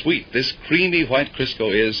and sweet this creamy white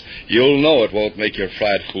Crisco is, you'll know it won't make your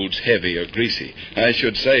fried foods heavy or greasy. I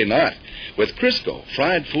should say not. With Crisco,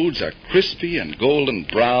 fried foods are crispy and golden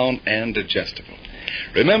brown and digestible.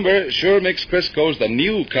 Remember, Sure Mix Crisco's the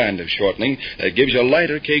new kind of shortening that gives you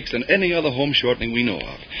lighter cakes than any other home shortening we know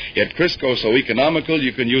of. Yet Crisco's so economical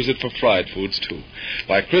you can use it for fried foods, too.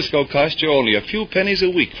 Why, Crisco costs you only a few pennies a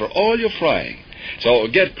week for all your frying. So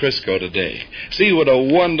get Crisco today. See what a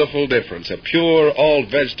wonderful difference a pure,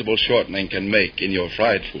 all-vegetable shortening can make in your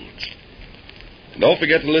fried foods. And don't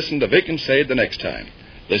forget to listen to Vic and Sade the next time.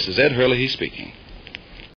 This is Ed Hurley speaking.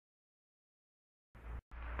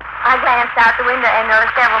 glanced out the window and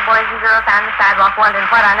noticed several boys and girls on the sidewalk wondering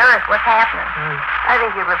what on earth was happening. I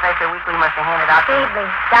think your Professor Weekly must have handed out... Feebly.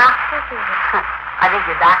 Dr. Feebly. I think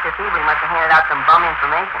your Dr. Feebly must have handed out some bum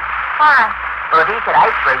information. Why? Well, if he said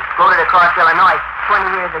icebergs floated across Illinois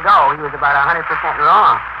 20 years ago, he was about 100%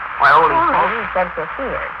 wrong. Why, holy Maybe he said to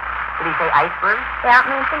fears. Did he say icebergs? Yeah,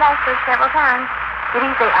 mentioned icebergs several times. Did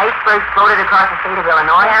he say icebergs floated across the state of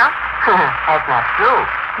Illinois? Yeah. That's not true.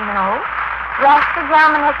 No. Yes, the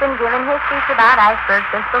gentleman has been given histories about icebergs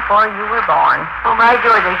since before you were born. Oh, by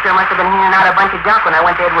George, they sure must have been handing out a bunch of junk when I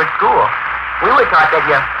went to Edwards School. We were taught that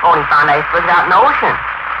you only found icebergs out in the ocean.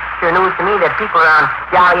 Sure news to me that people around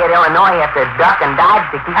Joliet, Illinois have to duck and dodge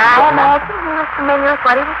to keep... I imagine he was familiar with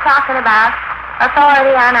what he was talking about.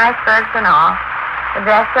 Authority on icebergs and all.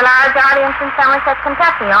 Addressed a large audience in Somerset,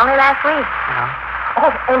 Kentucky, only last week.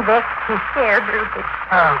 Oh, and Vic, he scared Brucey.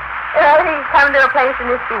 Oh. He come to a place in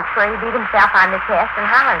his speech where he beat himself on the chest and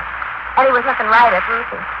hollered. And he was looking right at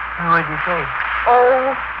Brucey. What did you say?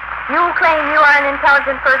 Oh, you claim you are an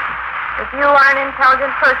intelligent person. If you are an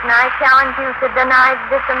intelligent person, I challenge you to deny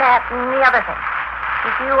this and that and the other thing.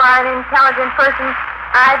 If you are an intelligent person,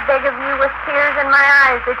 I beg of you with tears in my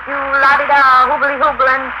eyes that you la-di-da, hoobly-hooble,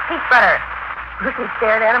 and peach butter. Brucey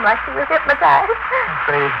stared at him like he was hypnotized. I'm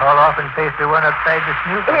afraid he'd fall off and face the one upside the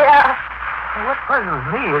snoot. Yeah. Well, what puzzles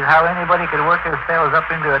me is how anybody could work themselves up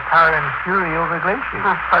into a towering fury over glaciers.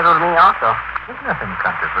 Puzzles me also. There's nothing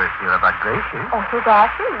controversial about glaciers. Oh, his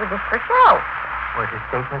actions were just for show. Was his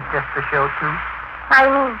statement just for show, too?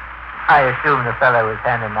 I mean... I assume the fellow was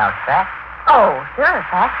handing out facts. Oh, sure,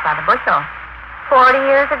 facts by the bushel. 40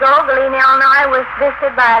 years ago, Galena, Illinois was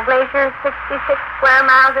visited by a glacier 66 square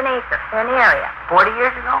miles an acre in the area. 40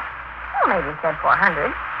 years ago? Well, maybe he said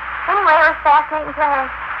 400. Anyway, it was fascinating to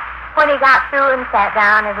us. When he got through and sat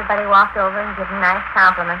down, everybody walked over and gave him nice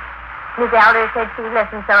compliments. Miss Elder said she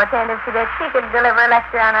listened so attentively that she could deliver a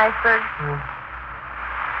lecture on icebergs.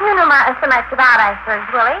 You know so much about icebergs,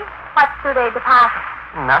 Willie. What do they deposit?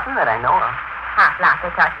 Nothing that I know of. Half lot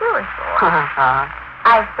they thought you were for.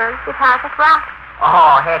 Icebergs deposit rocks.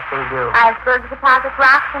 Oh, heck they do. Icebergs deposit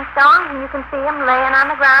rocks and stones, and you can see them laying on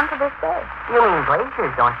the ground to this day. You mean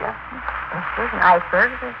glaciers, don't you? Glaciers and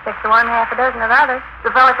icebergs. There's 6 of one, half a dozen of others.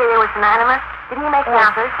 The fellow say they were synonymous? Did he make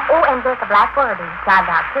that assertion? Oh, and there's a blackboard he tried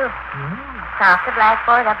out, too. Tossed the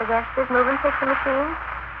blackboard up against his moving picture machine,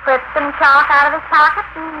 clipped some chalk out of his pocket,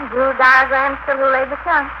 and drew diagrams to laid the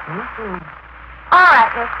chunk. All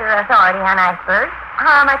right, Mr. Authority on icebergs.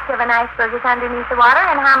 How much of an iceberg is underneath the water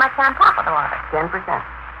and how much on top of the water? 10%.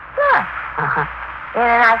 Sure. In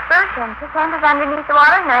an iceberg, 10% is underneath the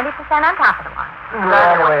water, 90% on top of the water.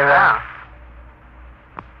 Right away around.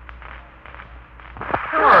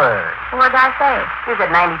 Sure. What did I say? You said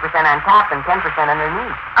 90% on top and 10%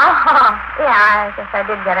 underneath. Oh, yeah, I guess I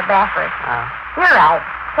did get it backwards. You're right.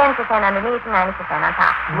 10% underneath and 90% on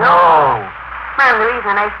top. No. Ma'am, the reason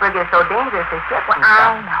an iceberg is so dangerous is ships and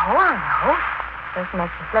stuff. I know. Just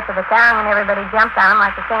makes a slip of the tongue and everybody jumps on him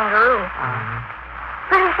like a kangaroo.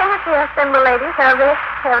 Pretty fancy, us simple ladies, huh, Vic?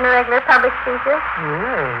 Having a regular public speaker.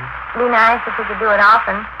 Yes. Be nice if we could do it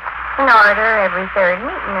often. An orator every third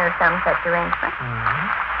meeting or some such arrangement.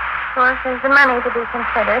 Of course, there's the money to be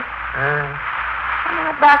considered. I mean,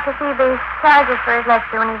 what Dr. Phoebe charges for his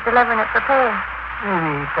lecture when he's delivering it for pay.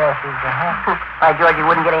 Maybe he passes the hat. By George, you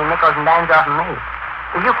wouldn't get any nickels and dimes off of me.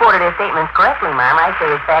 If you quoted his statements correctly, ma'am, I'd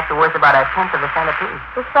say his facts are worth about 1/10 of a cent apiece.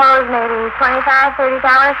 Suppose maybe $25,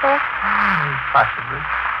 $30, sir? Possibly.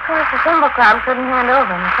 Of course, the Symbol Club couldn't hand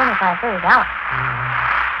over him $25, $30.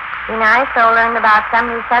 Be nice, so learn about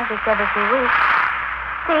some new subject every few weeks.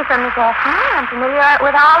 See, from this afternoon, I'm familiar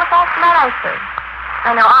with all the facts about icebergs.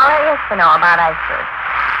 I know all there is to know about icebergs.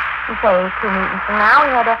 And say, 2 meetings from now,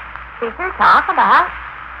 we had a speaker talk about,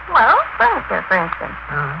 well, furniture, for instance.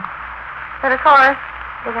 But, of course,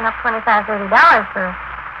 digging up $25, $30 for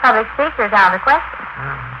public speakers out of the question.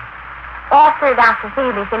 After Dr.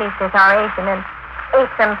 Phoebe finished his oration and ate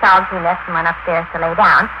some salt peanuts and went upstairs to lay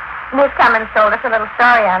down, Miss Cummins told us a little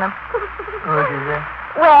story on him. What is that?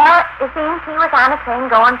 Well, it seems he was on a train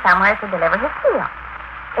going somewhere to deliver his steel.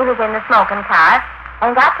 He was in the smoking car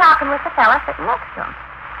and got talking with the fellow sitting next to him.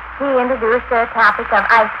 He introduced the topic of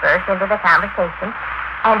icebergs into the conversation,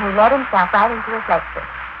 and he led himself right into his lecture.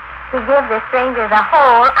 He gave the stranger the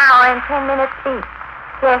whole hour and 10-minute speech,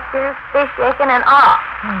 gestures, fish shaking, and all.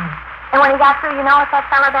 And when he got through, you know what that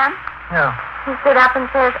fellow done? No. He stood up and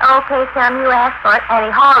says, "Okay, chum, you asked for it," and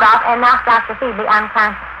he hauled off and knocked Dr. Phoebe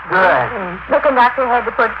unconscious. Good. The conductor had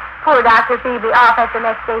to put poor Dr. Phoebe off at the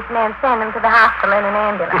next station and send him to the hospital in an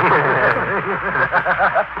ambulance.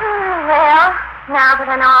 Well, Now that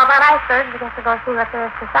I know all about icebergs, we guess we'll go see what there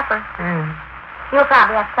is for supper. You'll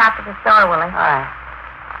probably have to stop at the store, Willie. All right.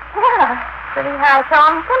 Yeah, pretty high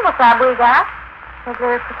tone cymbal club we got. As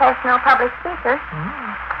a professional public speaker.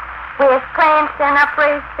 With claims to an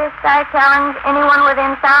upraised fist, I challenge anyone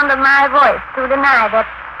within sound of my voice to deny that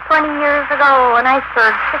 20 years ago an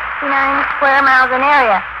iceberg 69 square miles in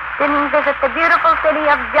area didn't visit the beautiful city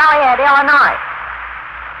of Joliet, Illinois.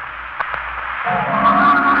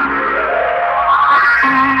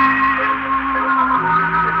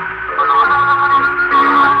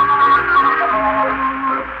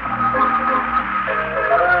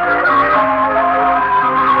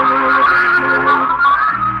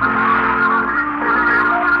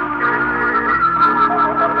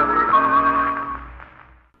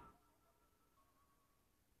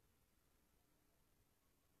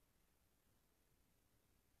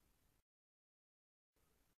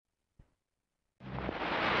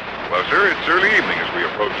 Well, sir, it's early evening as we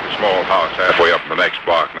approach the small house halfway up in the next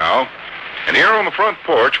block now. And here on the front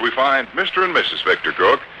porch, we find Mr. and Mrs. Victor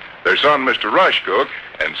Gook, their son, Mr. Rush Gook,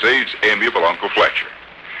 and Sade's amiable Uncle Fletcher.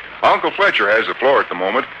 Uncle Fletcher has the floor at the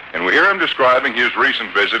moment, and we hear him describing his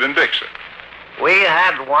recent visit in Dixon. We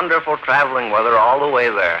had wonderful traveling weather all the way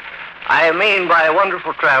there. I mean by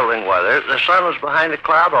wonderful traveling weather, the sun was behind a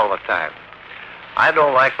cloud all the time. I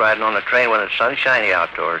don't like riding on a train when it's sunshiny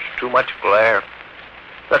outdoors. Too much glare.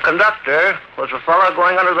 The conductor was a fellow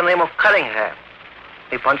going under the name of Cunningham.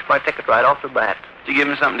 He punched my ticket right off the bat. Did you give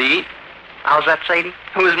him something to eat? How's that, Sadie?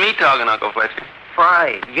 Who was me talking, Uncle Fletcher?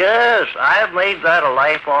 Fine. Yes, I have made that a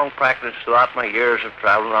lifelong practice throughout my years of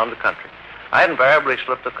traveling around the country. I invariably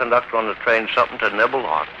slip the conductor on the train something to nibble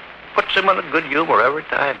on. Puts him in a good humor every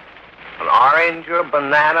time. An orange or a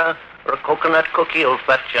banana or a coconut cookie will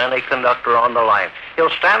fetch any conductor on the line. He'll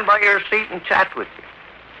stand by your seat and chat with you.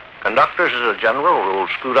 Conductors, as a general rule,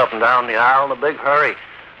 scoot up and down the aisle in a big hurry.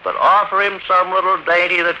 But offer him some little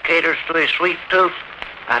dainty that caters to his sweet tooth,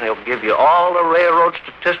 and he'll give you all the railroad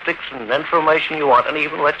statistics and information you want, and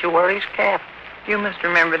even let you wear his cap. You must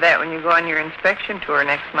remember that when you go on your inspection tour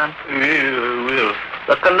next month. Will.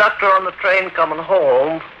 The conductor on the train coming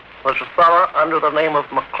home was a fella under the name of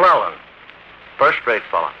McClellan. First-rate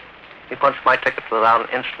fella. He punched my ticket without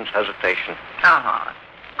an instant's hesitation. Uh-huh.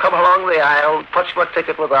 Come along the aisle, punched my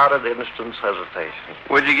ticket without an instant's hesitation.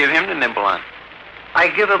 What'd you give him to nibble on? I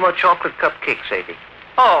give him a chocolate cupcake, Sadie.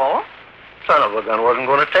 Oh? Son of a gun wasn't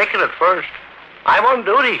going to take it at first. I'm on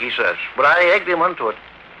duty, he says, but I egged him onto it.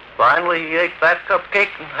 Finally, he ate that cupcake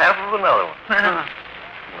and half of another one.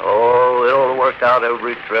 Oh, it'll work out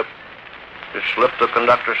every trip. Just slip the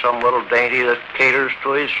conductor some little dainty that caters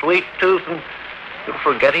to his sweet tooth, and you'll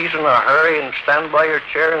forget he's in a hurry and stand by your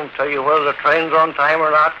chair and tell you whether the train's on time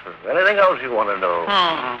or not, or anything else you want to know.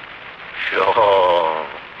 Sure.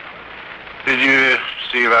 Did you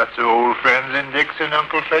see lots of old friends in Dixon,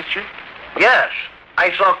 Uncle Fletcher? Yes.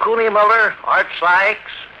 I saw Cooney Miller, Art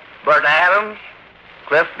Sykes, Bert Adams,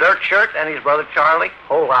 Cliff Dirtshirt, and his brother Charlie.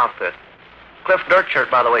 Whole outfit. Cliff Dirtshirt,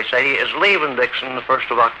 by the way, Sadie, is leaving Dixon the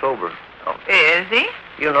 1st of October. Oh, is he?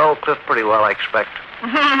 You know Cliff pretty well, I expect.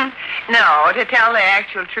 No, to tell the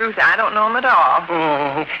actual truth, I don't know him at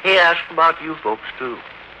all. He asked about you folks, too.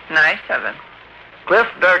 Nice of him. Cliff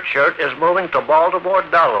Dirtshirt is moving to Baltimore,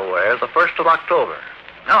 Delaware, the 1st of October.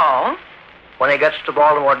 Oh? When he gets to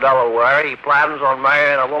Baltimore, Delaware, he plans on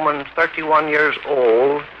marrying a woman 31 years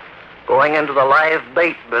old, going into the live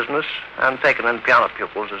bait business, and taking in piano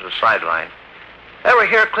pupils as a sideline. Ever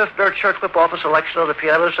hear Cliff Dirtshirt whip off a selection of the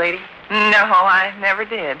piano, Sadie? No, I never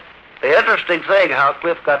did. The interesting thing, how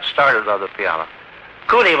Cliff got started on the piano.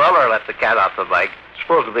 Cooney Miller let the cat out the bag. It's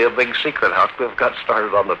supposed to be a big secret how Cliff got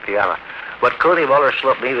started on the piano. But Cooney Miller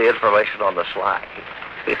slipped me the information on the sly.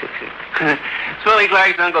 Swilly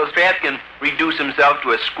Clark's Uncle Strap can reduce himself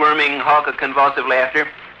to a squirming hulk of convulsive laughter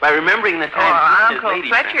by remembering the time Uncle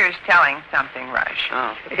Fletcher's telling something, Rush.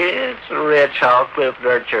 Oh. It's rich how Cliff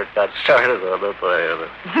Dirtshirt got started on the piano.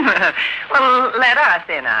 Well, let us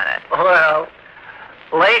in on it. Well,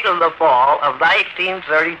 late in the fall of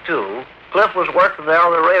 1932, Cliff was working there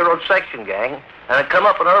on the railroad section gang, and it come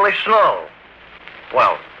up an early snow.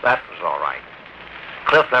 Well, that was all right.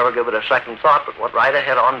 Cliff never gave it a second thought, but went right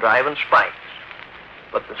ahead on driving spikes.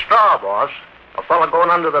 But the straw boss, a fellow going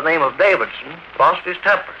under the name of Davidson, lost his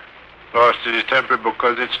temper. Lost his temper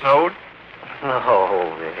because it snowed?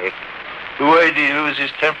 No, Vic. Why did he lose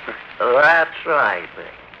his temper? That's right,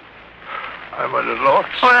 Vic. I'm at a loss.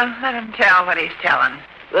 Well, let him tell what he's telling.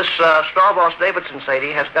 This straw boss Davidson,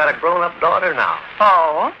 Sadie, has got a grown-up daughter now.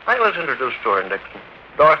 Oh? I was introduced to her in Dixon.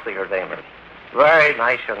 Dorothy, her name is. Very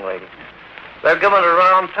nice young lady. They're giving her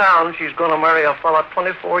around town. She's going to marry a fella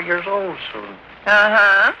 24 years old soon.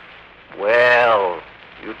 Uh-huh. Well,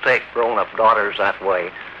 you take grown-up daughters that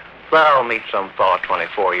way. They'll meet some fellow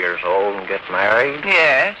 24 years old and get married.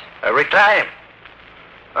 Yes. Every time.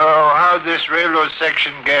 Oh, how'd this railroad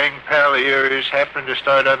section gang pal of yours happen to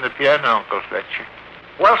start on the piano, Uncle Fletcher?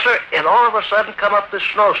 Well, sir, it all of a sudden come up this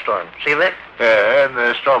snowstorm. See, Vic? Yeah, and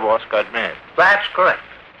the straw boss got mad. That's correct.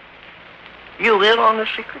 You in on this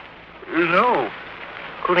secret? No.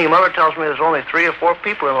 Cooney Mother tells me there's only 3 or 4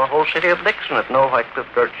 people in the whole city of Dixon that know why Cliff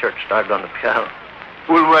Dirt Church started on the piano.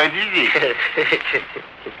 Well, why did he?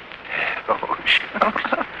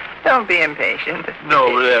 Don't be impatient.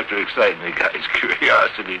 No, but after exciting the guy's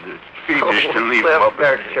curiosity, the fiendish to leave him up.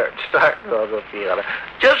 Cliff Dirt Church started on the piano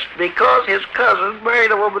just because his cousin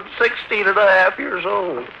married a woman 16 and a half years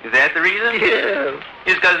old. Is that the reason? Yes.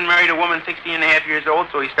 His cousin married a woman 16 and a half years old,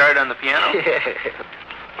 so he started on the piano? Yes.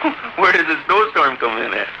 Where did the snowstorm come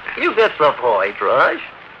in at? You get the point, Rush.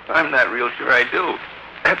 I'm not real sure I do.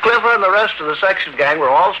 Clifford and the rest of the section gang were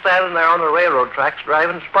all standing there on the railroad tracks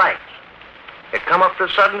driving spikes. It come up to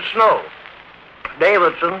sudden snow.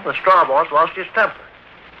 Davidson, the straw boss, lost his temper.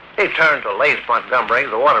 He turned to Leif Montgomery,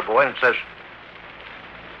 the water boy, and says,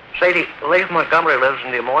 Sadie, Leif Montgomery lives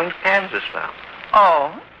in Des Moines, Kansas now.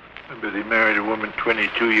 Oh? But he married a woman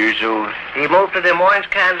 22 years old. He moved to Des Moines,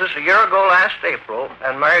 Kansas a year ago last April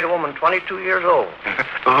and married a woman 22 years old.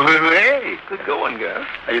 Oh, hey. Good going, Gus.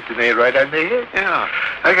 I hit the nail right on the head. Yeah.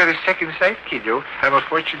 I got a second sight, kiddo. I'm a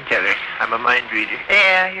fortune teller. I'm a mind reader.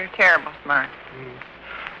 Yeah, you're terrible smart.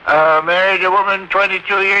 Married a woman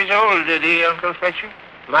 22 years old, did he, Uncle Fletcher?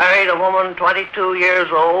 Married a woman 22 years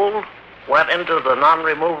old, went into the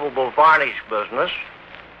non-removable varnish business,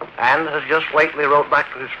 and has just lately wrote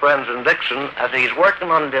back to his friends in Dixon as he's working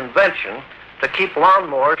on an invention to keep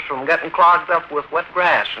lawnmowers from getting clogged up with wet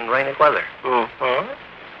grass in rainy weather. Uh-huh.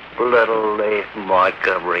 Little Leif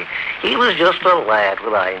Montgomery. He was just a lad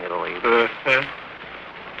when I knew him. Uh-huh.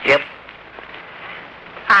 Yep.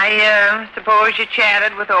 I suppose you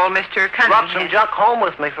chatted with old Mr. Cunningham. Brought some junk home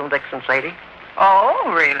with me from Dixon, Sadie.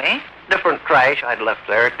 Oh, really? Different trash I'd left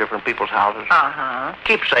there at different people's houses. Uh-huh.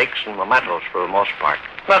 Keepsakes and mementos for the most part.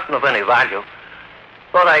 Nothing of any value.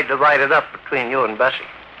 Thought I'd divide it up between you and Bessie.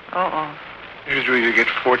 Uh-oh. Here's where you get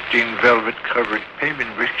 14 velvet-covered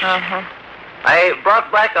pavement bricks. Uh-huh. I brought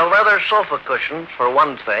back a leather sofa cushion, for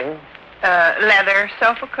one thing. Leather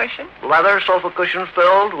sofa cushion? Leather sofa cushion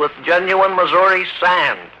filled with genuine Missouri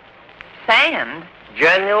sand. Sand?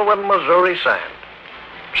 Genuine Missouri sand.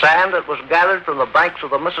 Sand that was gathered from the banks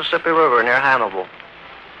of the Mississippi River near Hannibal.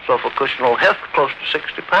 Sofa cushion will heft close to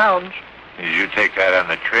 60 pounds. Did you take that on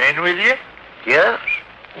the train with you? Yes.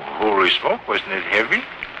 Well, holy smoke, wasn't it heavy?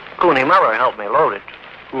 Cooney Miller helped me load it.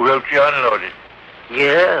 Who helped you unload it?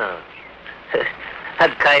 Yes.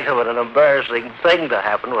 Had kind of an embarrassing thing to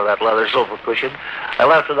happen with that leather sofa cushion. I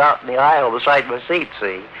left it out in the aisle beside my seat,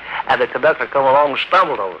 see? And the conductor come along and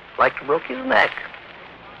stumbled over it, like he broke his neck.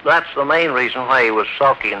 That's the main reason why he was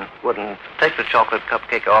sulky and wouldn't take the chocolate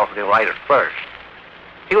cupcake I offered him right at first.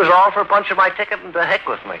 He was all for punching my ticket and to heck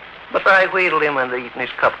with me. But I wheedled him into eating his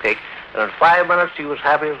cupcake, and in 5 minutes he was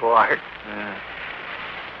happy as lard.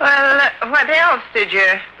 Well, what else did you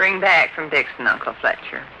bring back from Dixon, Uncle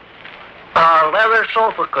Fletcher? A leather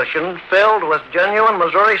sofa cushion filled with genuine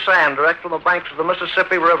Missouri sand direct from the banks of the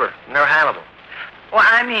Mississippi River near Hannibal. Well,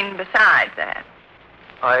 I mean besides that.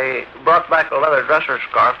 I brought back a leather dresser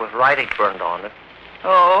scarf with writing burned on it.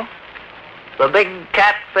 Oh? The big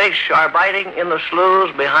catfish are biting in the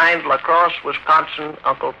sloughs behind La Crosse, Wisconsin,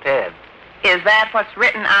 Uncle Ted. Is that what's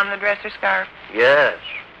written on the dresser scarf? Yes.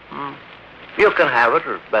 You can have it,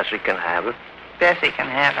 or Bessie can have it. Bessie can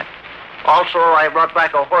have it. Also, I brought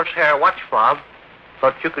back a horsehair watch fob.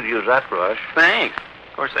 Thought you could use that, Rush. Thanks.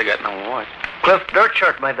 Of course, I got no watch. Cliff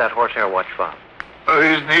Dirtshirt made that horsehair watch fob. Oh,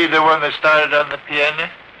 isn't he the one that started on the piano?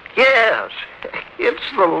 Yes.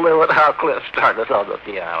 It's the limit how Cliff started on the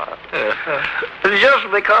piano.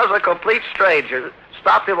 Just because a complete stranger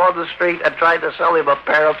stopped him on the street and tried to sell him a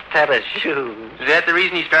pair of tennis shoes. Is that the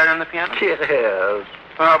reason he started on the piano? Yes.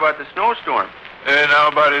 How about the snowstorm? And how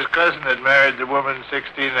about his cousin that married the woman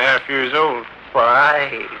 16 and a half years old?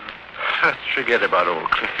 Fine. Let's forget about old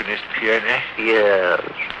Cliff and his piano. Yes.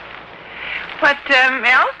 What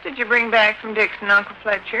else did you bring back from Dixon, Uncle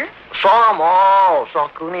Fletcher? Saw them all. Saw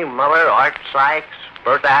Cooney Miller, Art Sykes,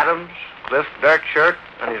 Bert Adams, Cliff Dirtshirt,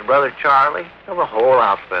 and his brother Charlie. The whole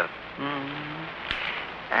outfit.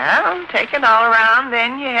 Well, take it all around,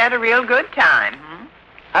 then you had a real good time.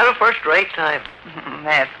 Had a first-rate time.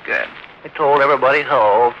 That's good. I told everybody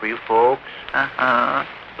hello for you folks. Uh-huh.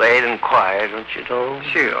 They'd inquire, don't you know?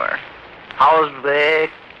 Sure. How's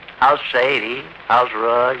Vic? How's Sadie? How's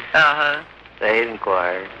Rug? Uh-huh. They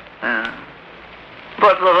inquired.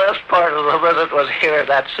 But the best part of the visit was hearing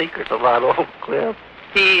that secret about old Cliff.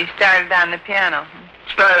 He started on the piano.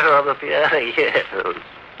 Started on the piano, yes.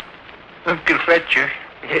 Uncle Fletcher.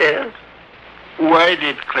 Yes? Why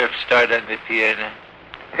did Cliff start on the piano?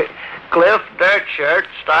 Cliff Dirtshirt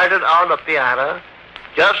started on the piano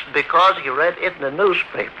just because he read it in the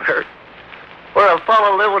newspaper where a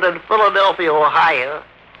fellow living in Philadelphia, Ohio,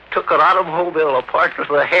 took an automobile apart with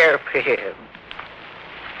a hairpin.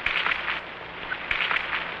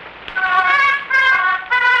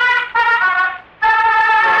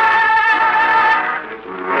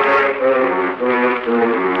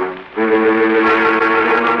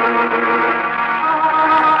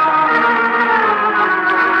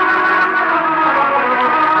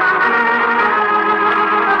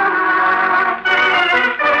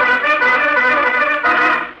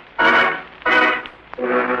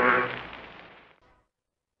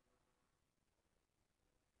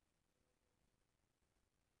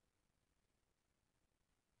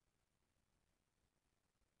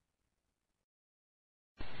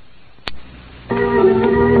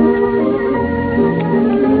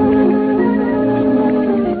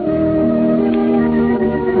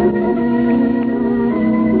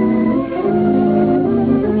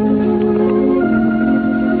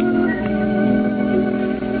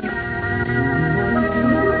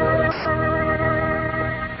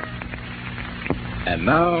 And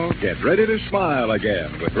now, get ready to smile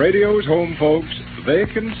again with radio's home folks,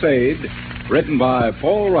 Vic and Sade, written by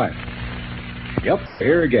Paul Reimer. Yep,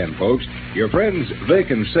 here again, folks. Your friends Vic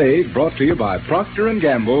and Sade, brought to you by Procter &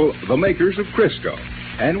 Gamble, the makers of Crisco.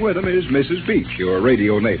 And with them is Mrs. Beach, your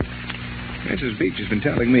radio neighbor. Mrs. Beach has been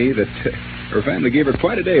telling me that her family gave her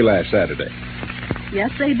quite a day last Saturday.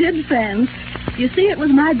 Yes, they did, friends. You see, it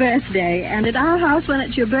was my birthday, and at our house, when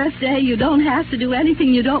it's your birthday, you don't have to do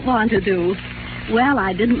anything you don't want to do. Well,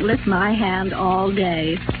 I didn't lift my hand all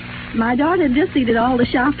day. My daughter Dissy did all the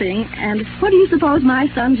shopping, and what do you suppose my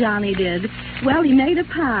son Johnny did? Well, he made a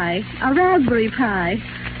pie, a raspberry pie.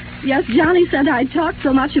 Yes, Johnny said I'd talked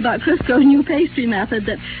so much about Crisco's new pastry method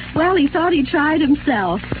that, well, he thought he'd try it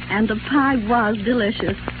himself, and the pie was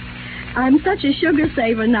delicious. I'm such a sugar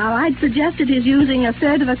saver now, I'd suggested his using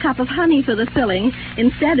 1/3 cup of honey for the filling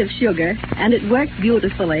instead of sugar, and it worked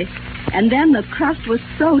beautifully. And then the crust was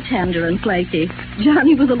so tender and flaky.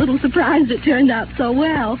 Johnny was a little surprised it turned out so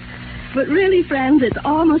well. But really, friends, it's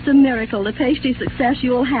almost a miracle the pastry success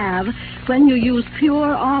you'll have when you use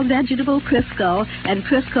pure, all-vegetable Crisco and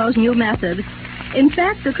Crisco's new method. In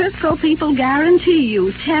fact, the Crisco people guarantee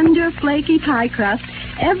you tender, flaky pie crust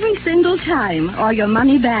every single time, or your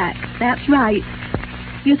money back. That's right.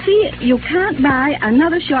 You see, you can't buy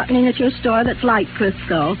another shortening at your store that's like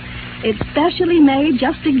Crisco. It's specially made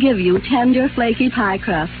just to give you tender, flaky pie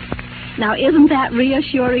crust. Now, isn't that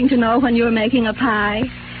reassuring to know when you're making a pie?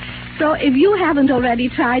 So if you haven't already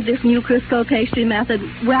tried this new Crisco pastry method,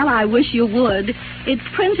 well, I wish you would. It's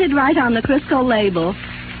printed right on the Crisco label.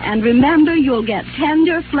 And remember, you'll get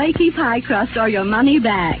tender, flaky pie crust or your money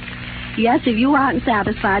back. Yes, if you aren't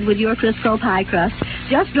satisfied with your Crisco pie crust,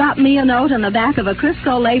 just drop me a note on the back of a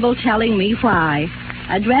Crisco label telling me why.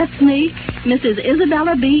 Address me, Mrs.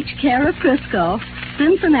 Isabella Beach, care of Crisco,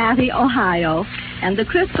 Cincinnati, Ohio. And the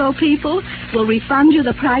Crisco people will refund you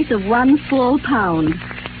the price of 1 full pound.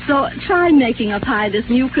 So try making a pie this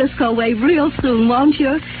new Crisco way real soon, won't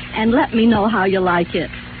you? And let me know how you like it.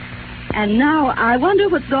 And now, I wonder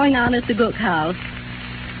what's going on at the Gook house.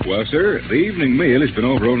 Well, sir, the evening meal has been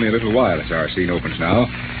over only a little while as our scene opens now.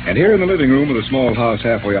 And here in the living room of the small house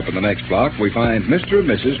halfway up in the next block, we find Mr. and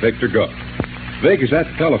Mrs. Victor Gook. Vic is at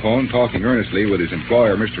the telephone talking earnestly with his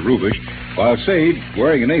employer, Mr. Rubish, while Sade,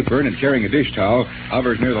 wearing an apron and carrying a dish towel,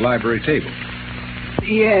 hovers near the library table.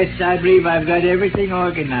 Yes, I believe I've got everything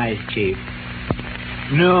organized, Chief.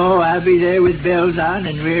 No, I'll be there with bells on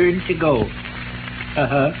and rearing to go.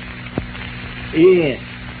 Uh-huh. Yeah.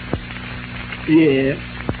 Yeah.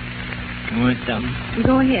 Want something?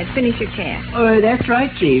 Go ahead, finish your task. Oh, that's right,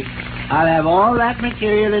 Chief. I'll have all that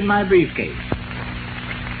material in my briefcase.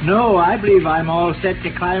 No, I believe I'm all set to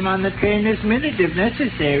climb on the train this minute if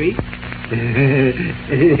necessary.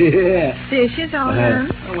 Dishes all done?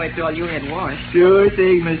 Oh, wait till you had washed. Sure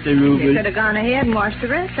thing, Mr. You Rubin. could have gone ahead and washed the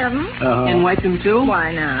rest of them. And wipe them, too?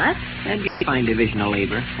 Why not? That'd be fine division of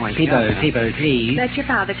labor. Why, People, please. Let your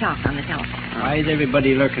father talk on the telephone. Why is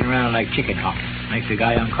everybody lurking around like chicken hawks? Makes a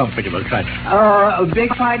guy uncomfortable. Try. A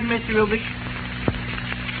big fight, Mr. Rubik.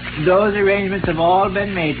 Those arrangements have all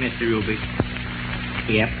been made, Mr. Rubik.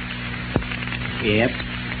 Yep.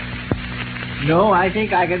 No, I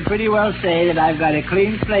think I can pretty well say that I've got a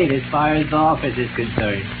clean slate as far as the office is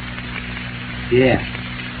concerned. Yeah.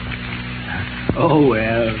 Oh,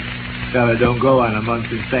 well, fella don't go on a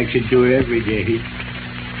month's inspection tour every day.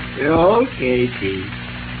 Okay, Chief.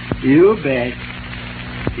 You bet.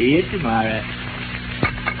 See you tomorrow.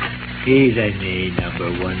 He's a number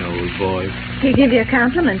one old boy. He give you a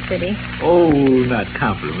compliment, did he? Oh, not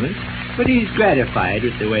compliments, but he's gratified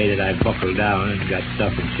with the way that I buckled down and got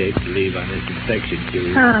stuff in shape to leave on this inspection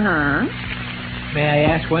tour. Uh-huh. May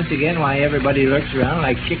I ask once again why everybody lurks around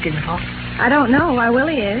like chicken hawks? I don't know why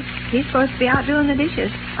Willie is. He's supposed to be out doing the dishes.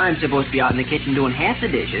 I'm supposed to be out in the kitchen doing half the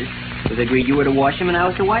dishes. It was agreed you were to wash them and I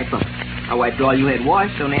was to wipe them. I wiped all you had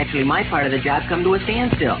washed, so naturally my part of the job come to a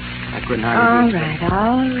standstill. I couldn't hardly...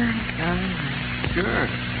 All right. Sure.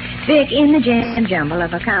 Vic, in the jam jumble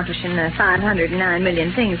of accomplishing the 509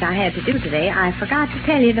 million things I had to do today, I forgot to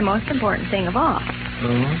tell you the most important thing of all.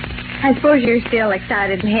 Oh? I suppose you're still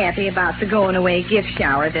excited and happy about the going-away gift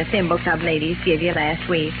shower the Thimble Club ladies gave you last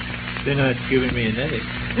week. They're not giving me another.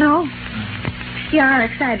 No. You are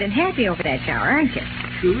excited and happy over that shower, aren't you?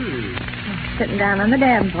 Sure. Sitting down on the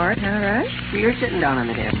Davenport, huh, Rush? You're sitting down on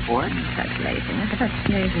the Davenport. Such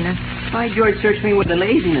laziness. Why, George, search me where the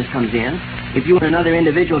laziness comes in. If you and another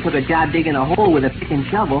individual took a job digging a hole with a pick and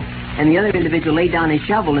shovel, and the other individual laid down his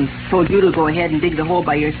shovel and told you to go ahead and dig the hole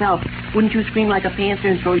by yourself, wouldn't you scream like a panther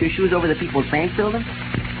and throw your shoes over the people's bank building?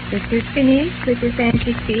 If you're finished with your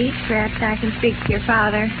fancy speech, perhaps I can speak to your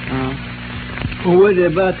father. Well, what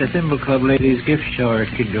about the Thimble Club ladies' gift shower,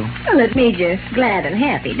 kiddo? Well, it made you glad and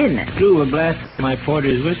happy, didn't it? Blew a blast of my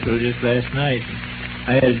porter's whistle just last night.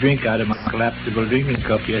 I had a drink out of my collapsible drinking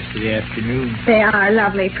cup yesterday afternoon. They are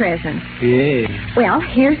lovely presents. Yeah. Well,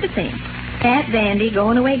 here's the thing. That dandy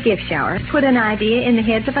going-away gift shower put an idea in the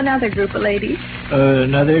heads of another group of ladies.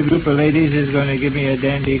 Another group of ladies is going to give me a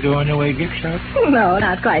dandy going-away gift shower? No,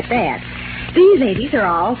 not quite that. These ladies are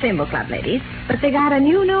all Thimble Club ladies, but they got a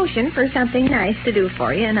new notion for something nice to do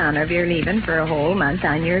for you in honor of your leaving for a whole month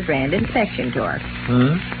on your grand inspection tour.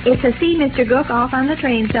 Huh? It's a see Mr. Gook off on the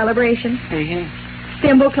train celebration.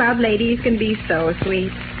 Thimble Club ladies can be so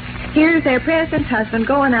sweet. Here's their present husband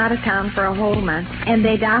going out of town for a whole month, and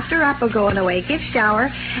they doctor up a going-away gift shower,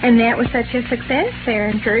 and that was such a success, they're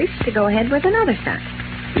encouraged to go ahead with another stunt.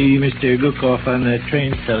 See Mr. Gook off on the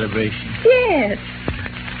train celebration. Yes.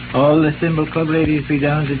 All the Thimble Club ladies be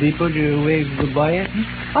down to the depot to wave goodbye at me?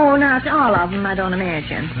 Oh, not all of them, I don't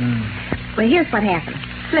imagine. Well, here's what happened.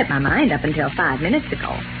 Slipped my mind up until 5 minutes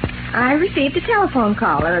ago. I received a telephone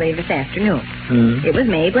call early this afternoon. It was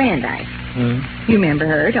May Brandeis. You remember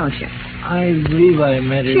her, don't you? I believe I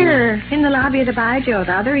met her. Sure, in the lobby of the Bijou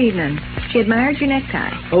the other evening. She admired your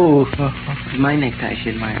necktie. Oh. My necktie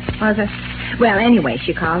she admired. Was it? Well, anyway,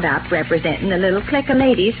 she called up representing the little clique of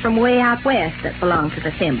ladies from way out west that belong to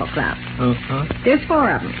the Thimble Club. There's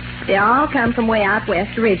 4 of them. They all come from way out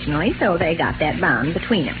west originally, so they got that bond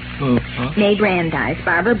between them. May Brandeis,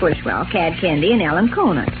 Barbara Bushwell, Cad Kendi, and Ellen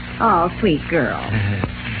Conan. All sweet girls.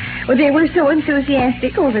 Well, they were so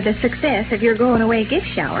enthusiastic over the success of your going-away gift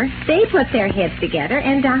shower, they put their heads together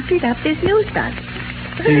and doctored up this new stunt.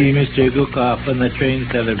 See Mr. Gook off on the train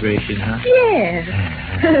celebration, huh?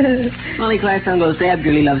 Yes. Molly Clark's Uncle Sab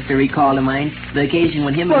really loves to recall to mind the occasion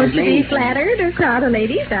when him and his ladies... Supposed to be flattered, a crowd of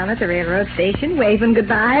ladies down at the railroad station waving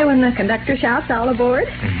goodbye when the conductor shouts all aboard.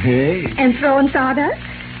 Hey. And throwing sawdust.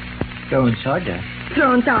 Throwing sawdust?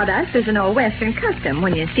 Throwing sawdust is an old Western custom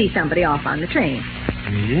when you see somebody off on the train.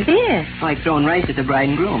 Is it? Yes. Like throwing rice at the bride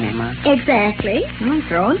and groom, Ma? Exactly.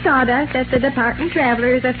 Throwing sawdust at the departing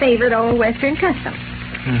traveler is a favorite old Western custom.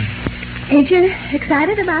 Ain't you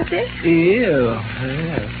excited about this?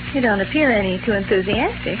 Yeah. You don't appear any too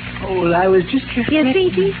enthusiastic. Oh, well, I was just... You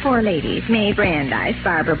see, these 4 ladies, May Brandeis,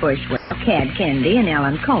 Barbara Bushwell, Cad Kendi, and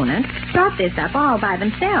Ellen Conan, brought this up all by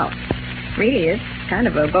themselves. Really, it's kind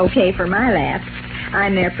of a bouquet for my lap.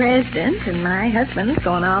 I'm their president, and my husband's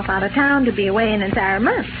going off out of town to be away an entire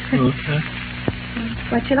month.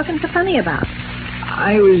 What you looking so funny about?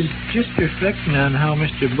 I was just reflecting on how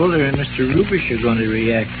Mr. Buller and Mr. Rubish are going to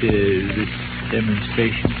react to this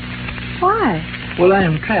demonstration. Why? Well, I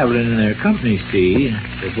am traveling in their company, see.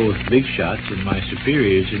 They're both big shots and my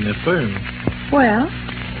superiors in the firm. Well?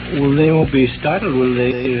 Well, they won't be startled, will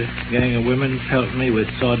they? A gang of women pelting me with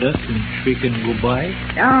sawdust and shrieking goodbye?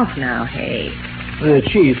 Oh, now, hey. The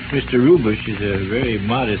chief, Mr. Rubish, is a very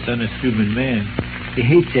modest, unassuming man. He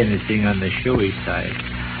hates anything on the showy side.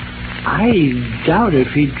 I doubt if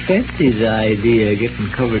he'd fancy the idea of getting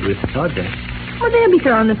covered with sawdust. Well, they'll be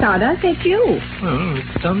throwing the sawdust at you. Well,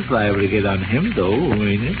 sun's liable to get on him, though,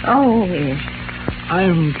 ain't it? Oh, yes.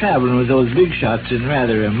 I'm traveling with those big shots in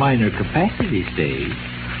rather a minor capacity, say.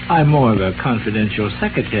 I'm more of a confidential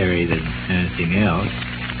secretary than anything else.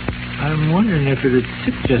 I'm wondering if it'd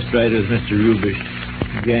sit just right with Mr. Rubish.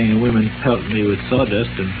 A gang of women pelting me with sawdust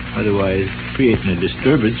and otherwise creating a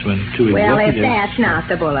disturbance when two Well, if executives... that's not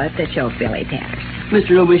the bullet that choked Billy Tanner.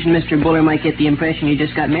 Mr. Rubish and Mr. Buller might get the impression you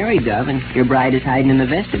just got married, Dove, and your bride is hiding in the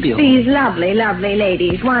vestibule. These lovely, lovely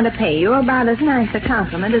ladies want to pay you about as nice a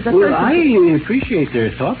compliment as a Well, person. I appreciate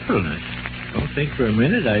their thoughtfulness. Don't think for a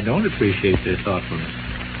minute I don't appreciate their thoughtfulness.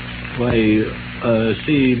 Why,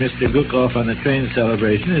 see Mr. Gook off on the train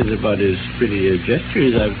celebration is about as pretty a gesture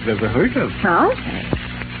as I've ever heard of. Oh?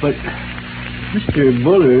 But Mr.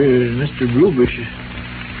 Buller and Mr. Rubish,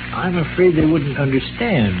 I'm afraid they wouldn't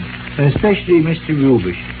understand. And especially Mr.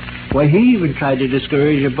 Rubish. Why, he even tried to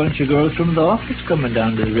discourage a bunch of girls from the office coming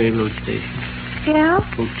down to the railroad station. Yeah?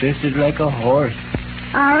 Protested like a horse.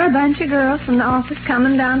 Are a bunch of girls from the office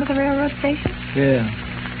coming down to the railroad station? Yeah.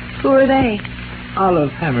 Who are they? Olive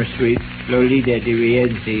Hammersweet, Lolita de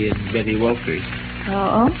Rienzi, and Betty Walters.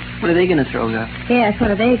 Oh? What are they going to throw, Dove? Yes,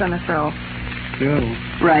 what are they going to throw?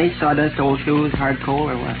 Rice, sawdust, old shoes, hard coal,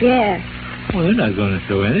 or what? Yes. Well, they're not going to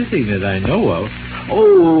throw anything that I know of.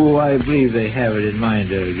 Oh, I believe they have it in mind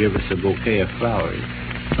to give us a bouquet of flowers.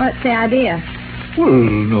 What's the idea? Well,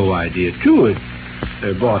 no idea to it.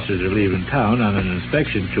 Their bosses are leaving town on an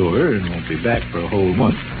inspection tour and won't be back for a whole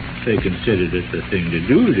month. They considered it the thing to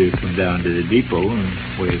do to come down to the depot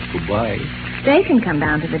and wave goodbye. They can come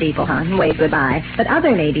down to the depot, hon, and wave goodbye, but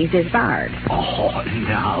other ladies is barred. Oh,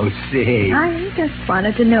 now, say. I just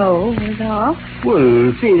wanted to know, was all.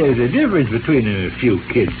 Well, see, there's a difference between a few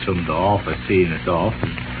kids from the office seeing us off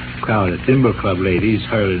and a crowd of timber club ladies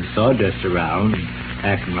hurling sawdust around and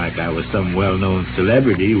acting like I was some well-known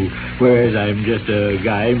celebrity, whereas I'm just a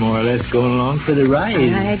guy more or less going along for the ride.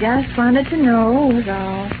 I just wanted to know, was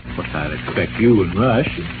all. Well, I'd expect you and Rush,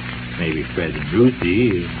 and maybe Fred and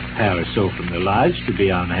Ruthie, and Hal or so from the lodge to be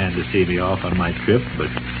on hand to see me off on my trip, but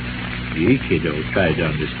you, kiddo, try to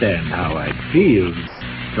understand how I'd feel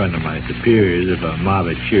in front of my superiors if a mob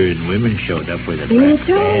of cheering women showed up with a brass It's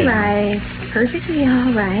all band. right. Perfectly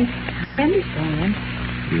all right. I understand.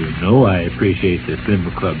 You know I appreciate the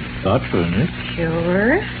Timber Club's thoughtfulness.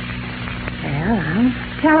 Sure. Well, I'll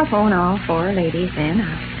telephone all four ladies then.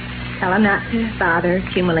 I'll tell them not to bother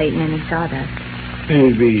accumulating any sawdust.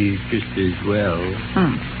 It'd be just as well.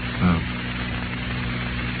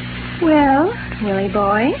 Well, Willie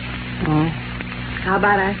boy, how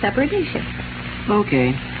about our supper dishes?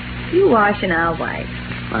 Okay. You wash and I'll wipe.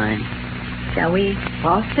 Fine. Shall we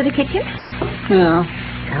walk to the kitchen? Yeah.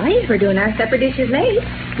 Golly, we're doing our supper dishes late.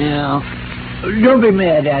 Yeah. Don't be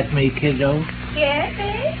mad at me, kiddo. Yes,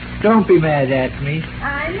 eh? Don't be mad at me.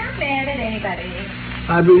 I'm not mad at anybody.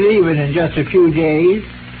 I'll be leaving in just a few days.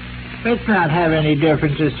 Let's not have any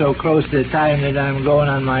differences so close to the time that I'm going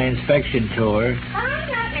on my inspection tour. I'm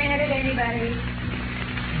not mad at anybody.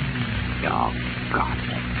 Oh, God.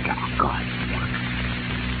 Oh, God.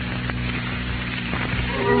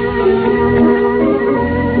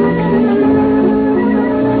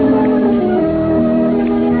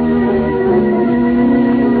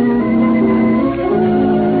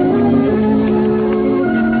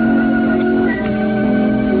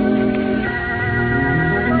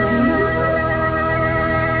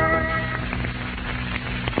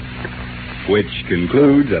 Which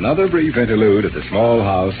concludes another brief interlude at the small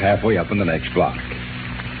house halfway up in the next block.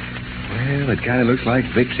 Well, it kind of looks like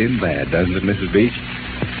Vic's in bad, doesn't it, Mrs. Beach?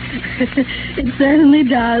 It certainly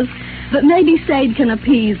does. But maybe Sade can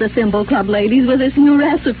appease the Thimble Club ladies with this new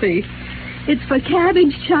recipe. It's for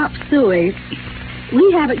cabbage chop suey.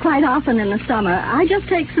 We have it quite often in the summer. I just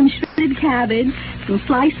take some shredded cabbage, some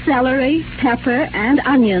sliced celery, pepper, and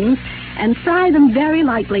onions, and fry them very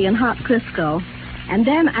lightly in hot Crisco. And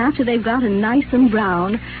then, after they've gotten nice and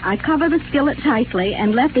brown, I cover the skillet tightly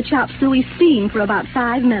and let the chop suey steam for about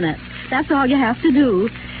 5 minutes. That's all you have to do.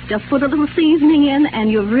 Just put a little seasoning in, and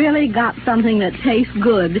you've really got something that tastes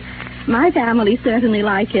good. My family certainly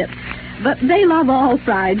like it. But they love all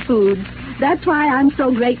fried foods. That's why I'm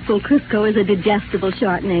so grateful Crisco is a digestible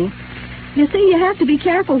shortening. You see, you have to be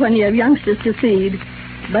careful when you have youngsters to feed.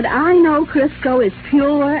 But I know Crisco is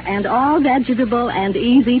pure and all vegetable and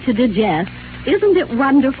easy to digest. Isn't it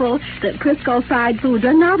wonderful that Crisco fried foods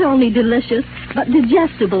are not only delicious, but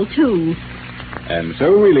digestible, too? And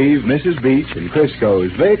so we leave Mrs. Beach and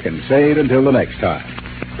Crisco's Vic and Sade until the next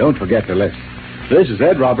time. Don't forget to listen. This is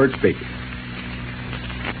Ed Roberts speaking.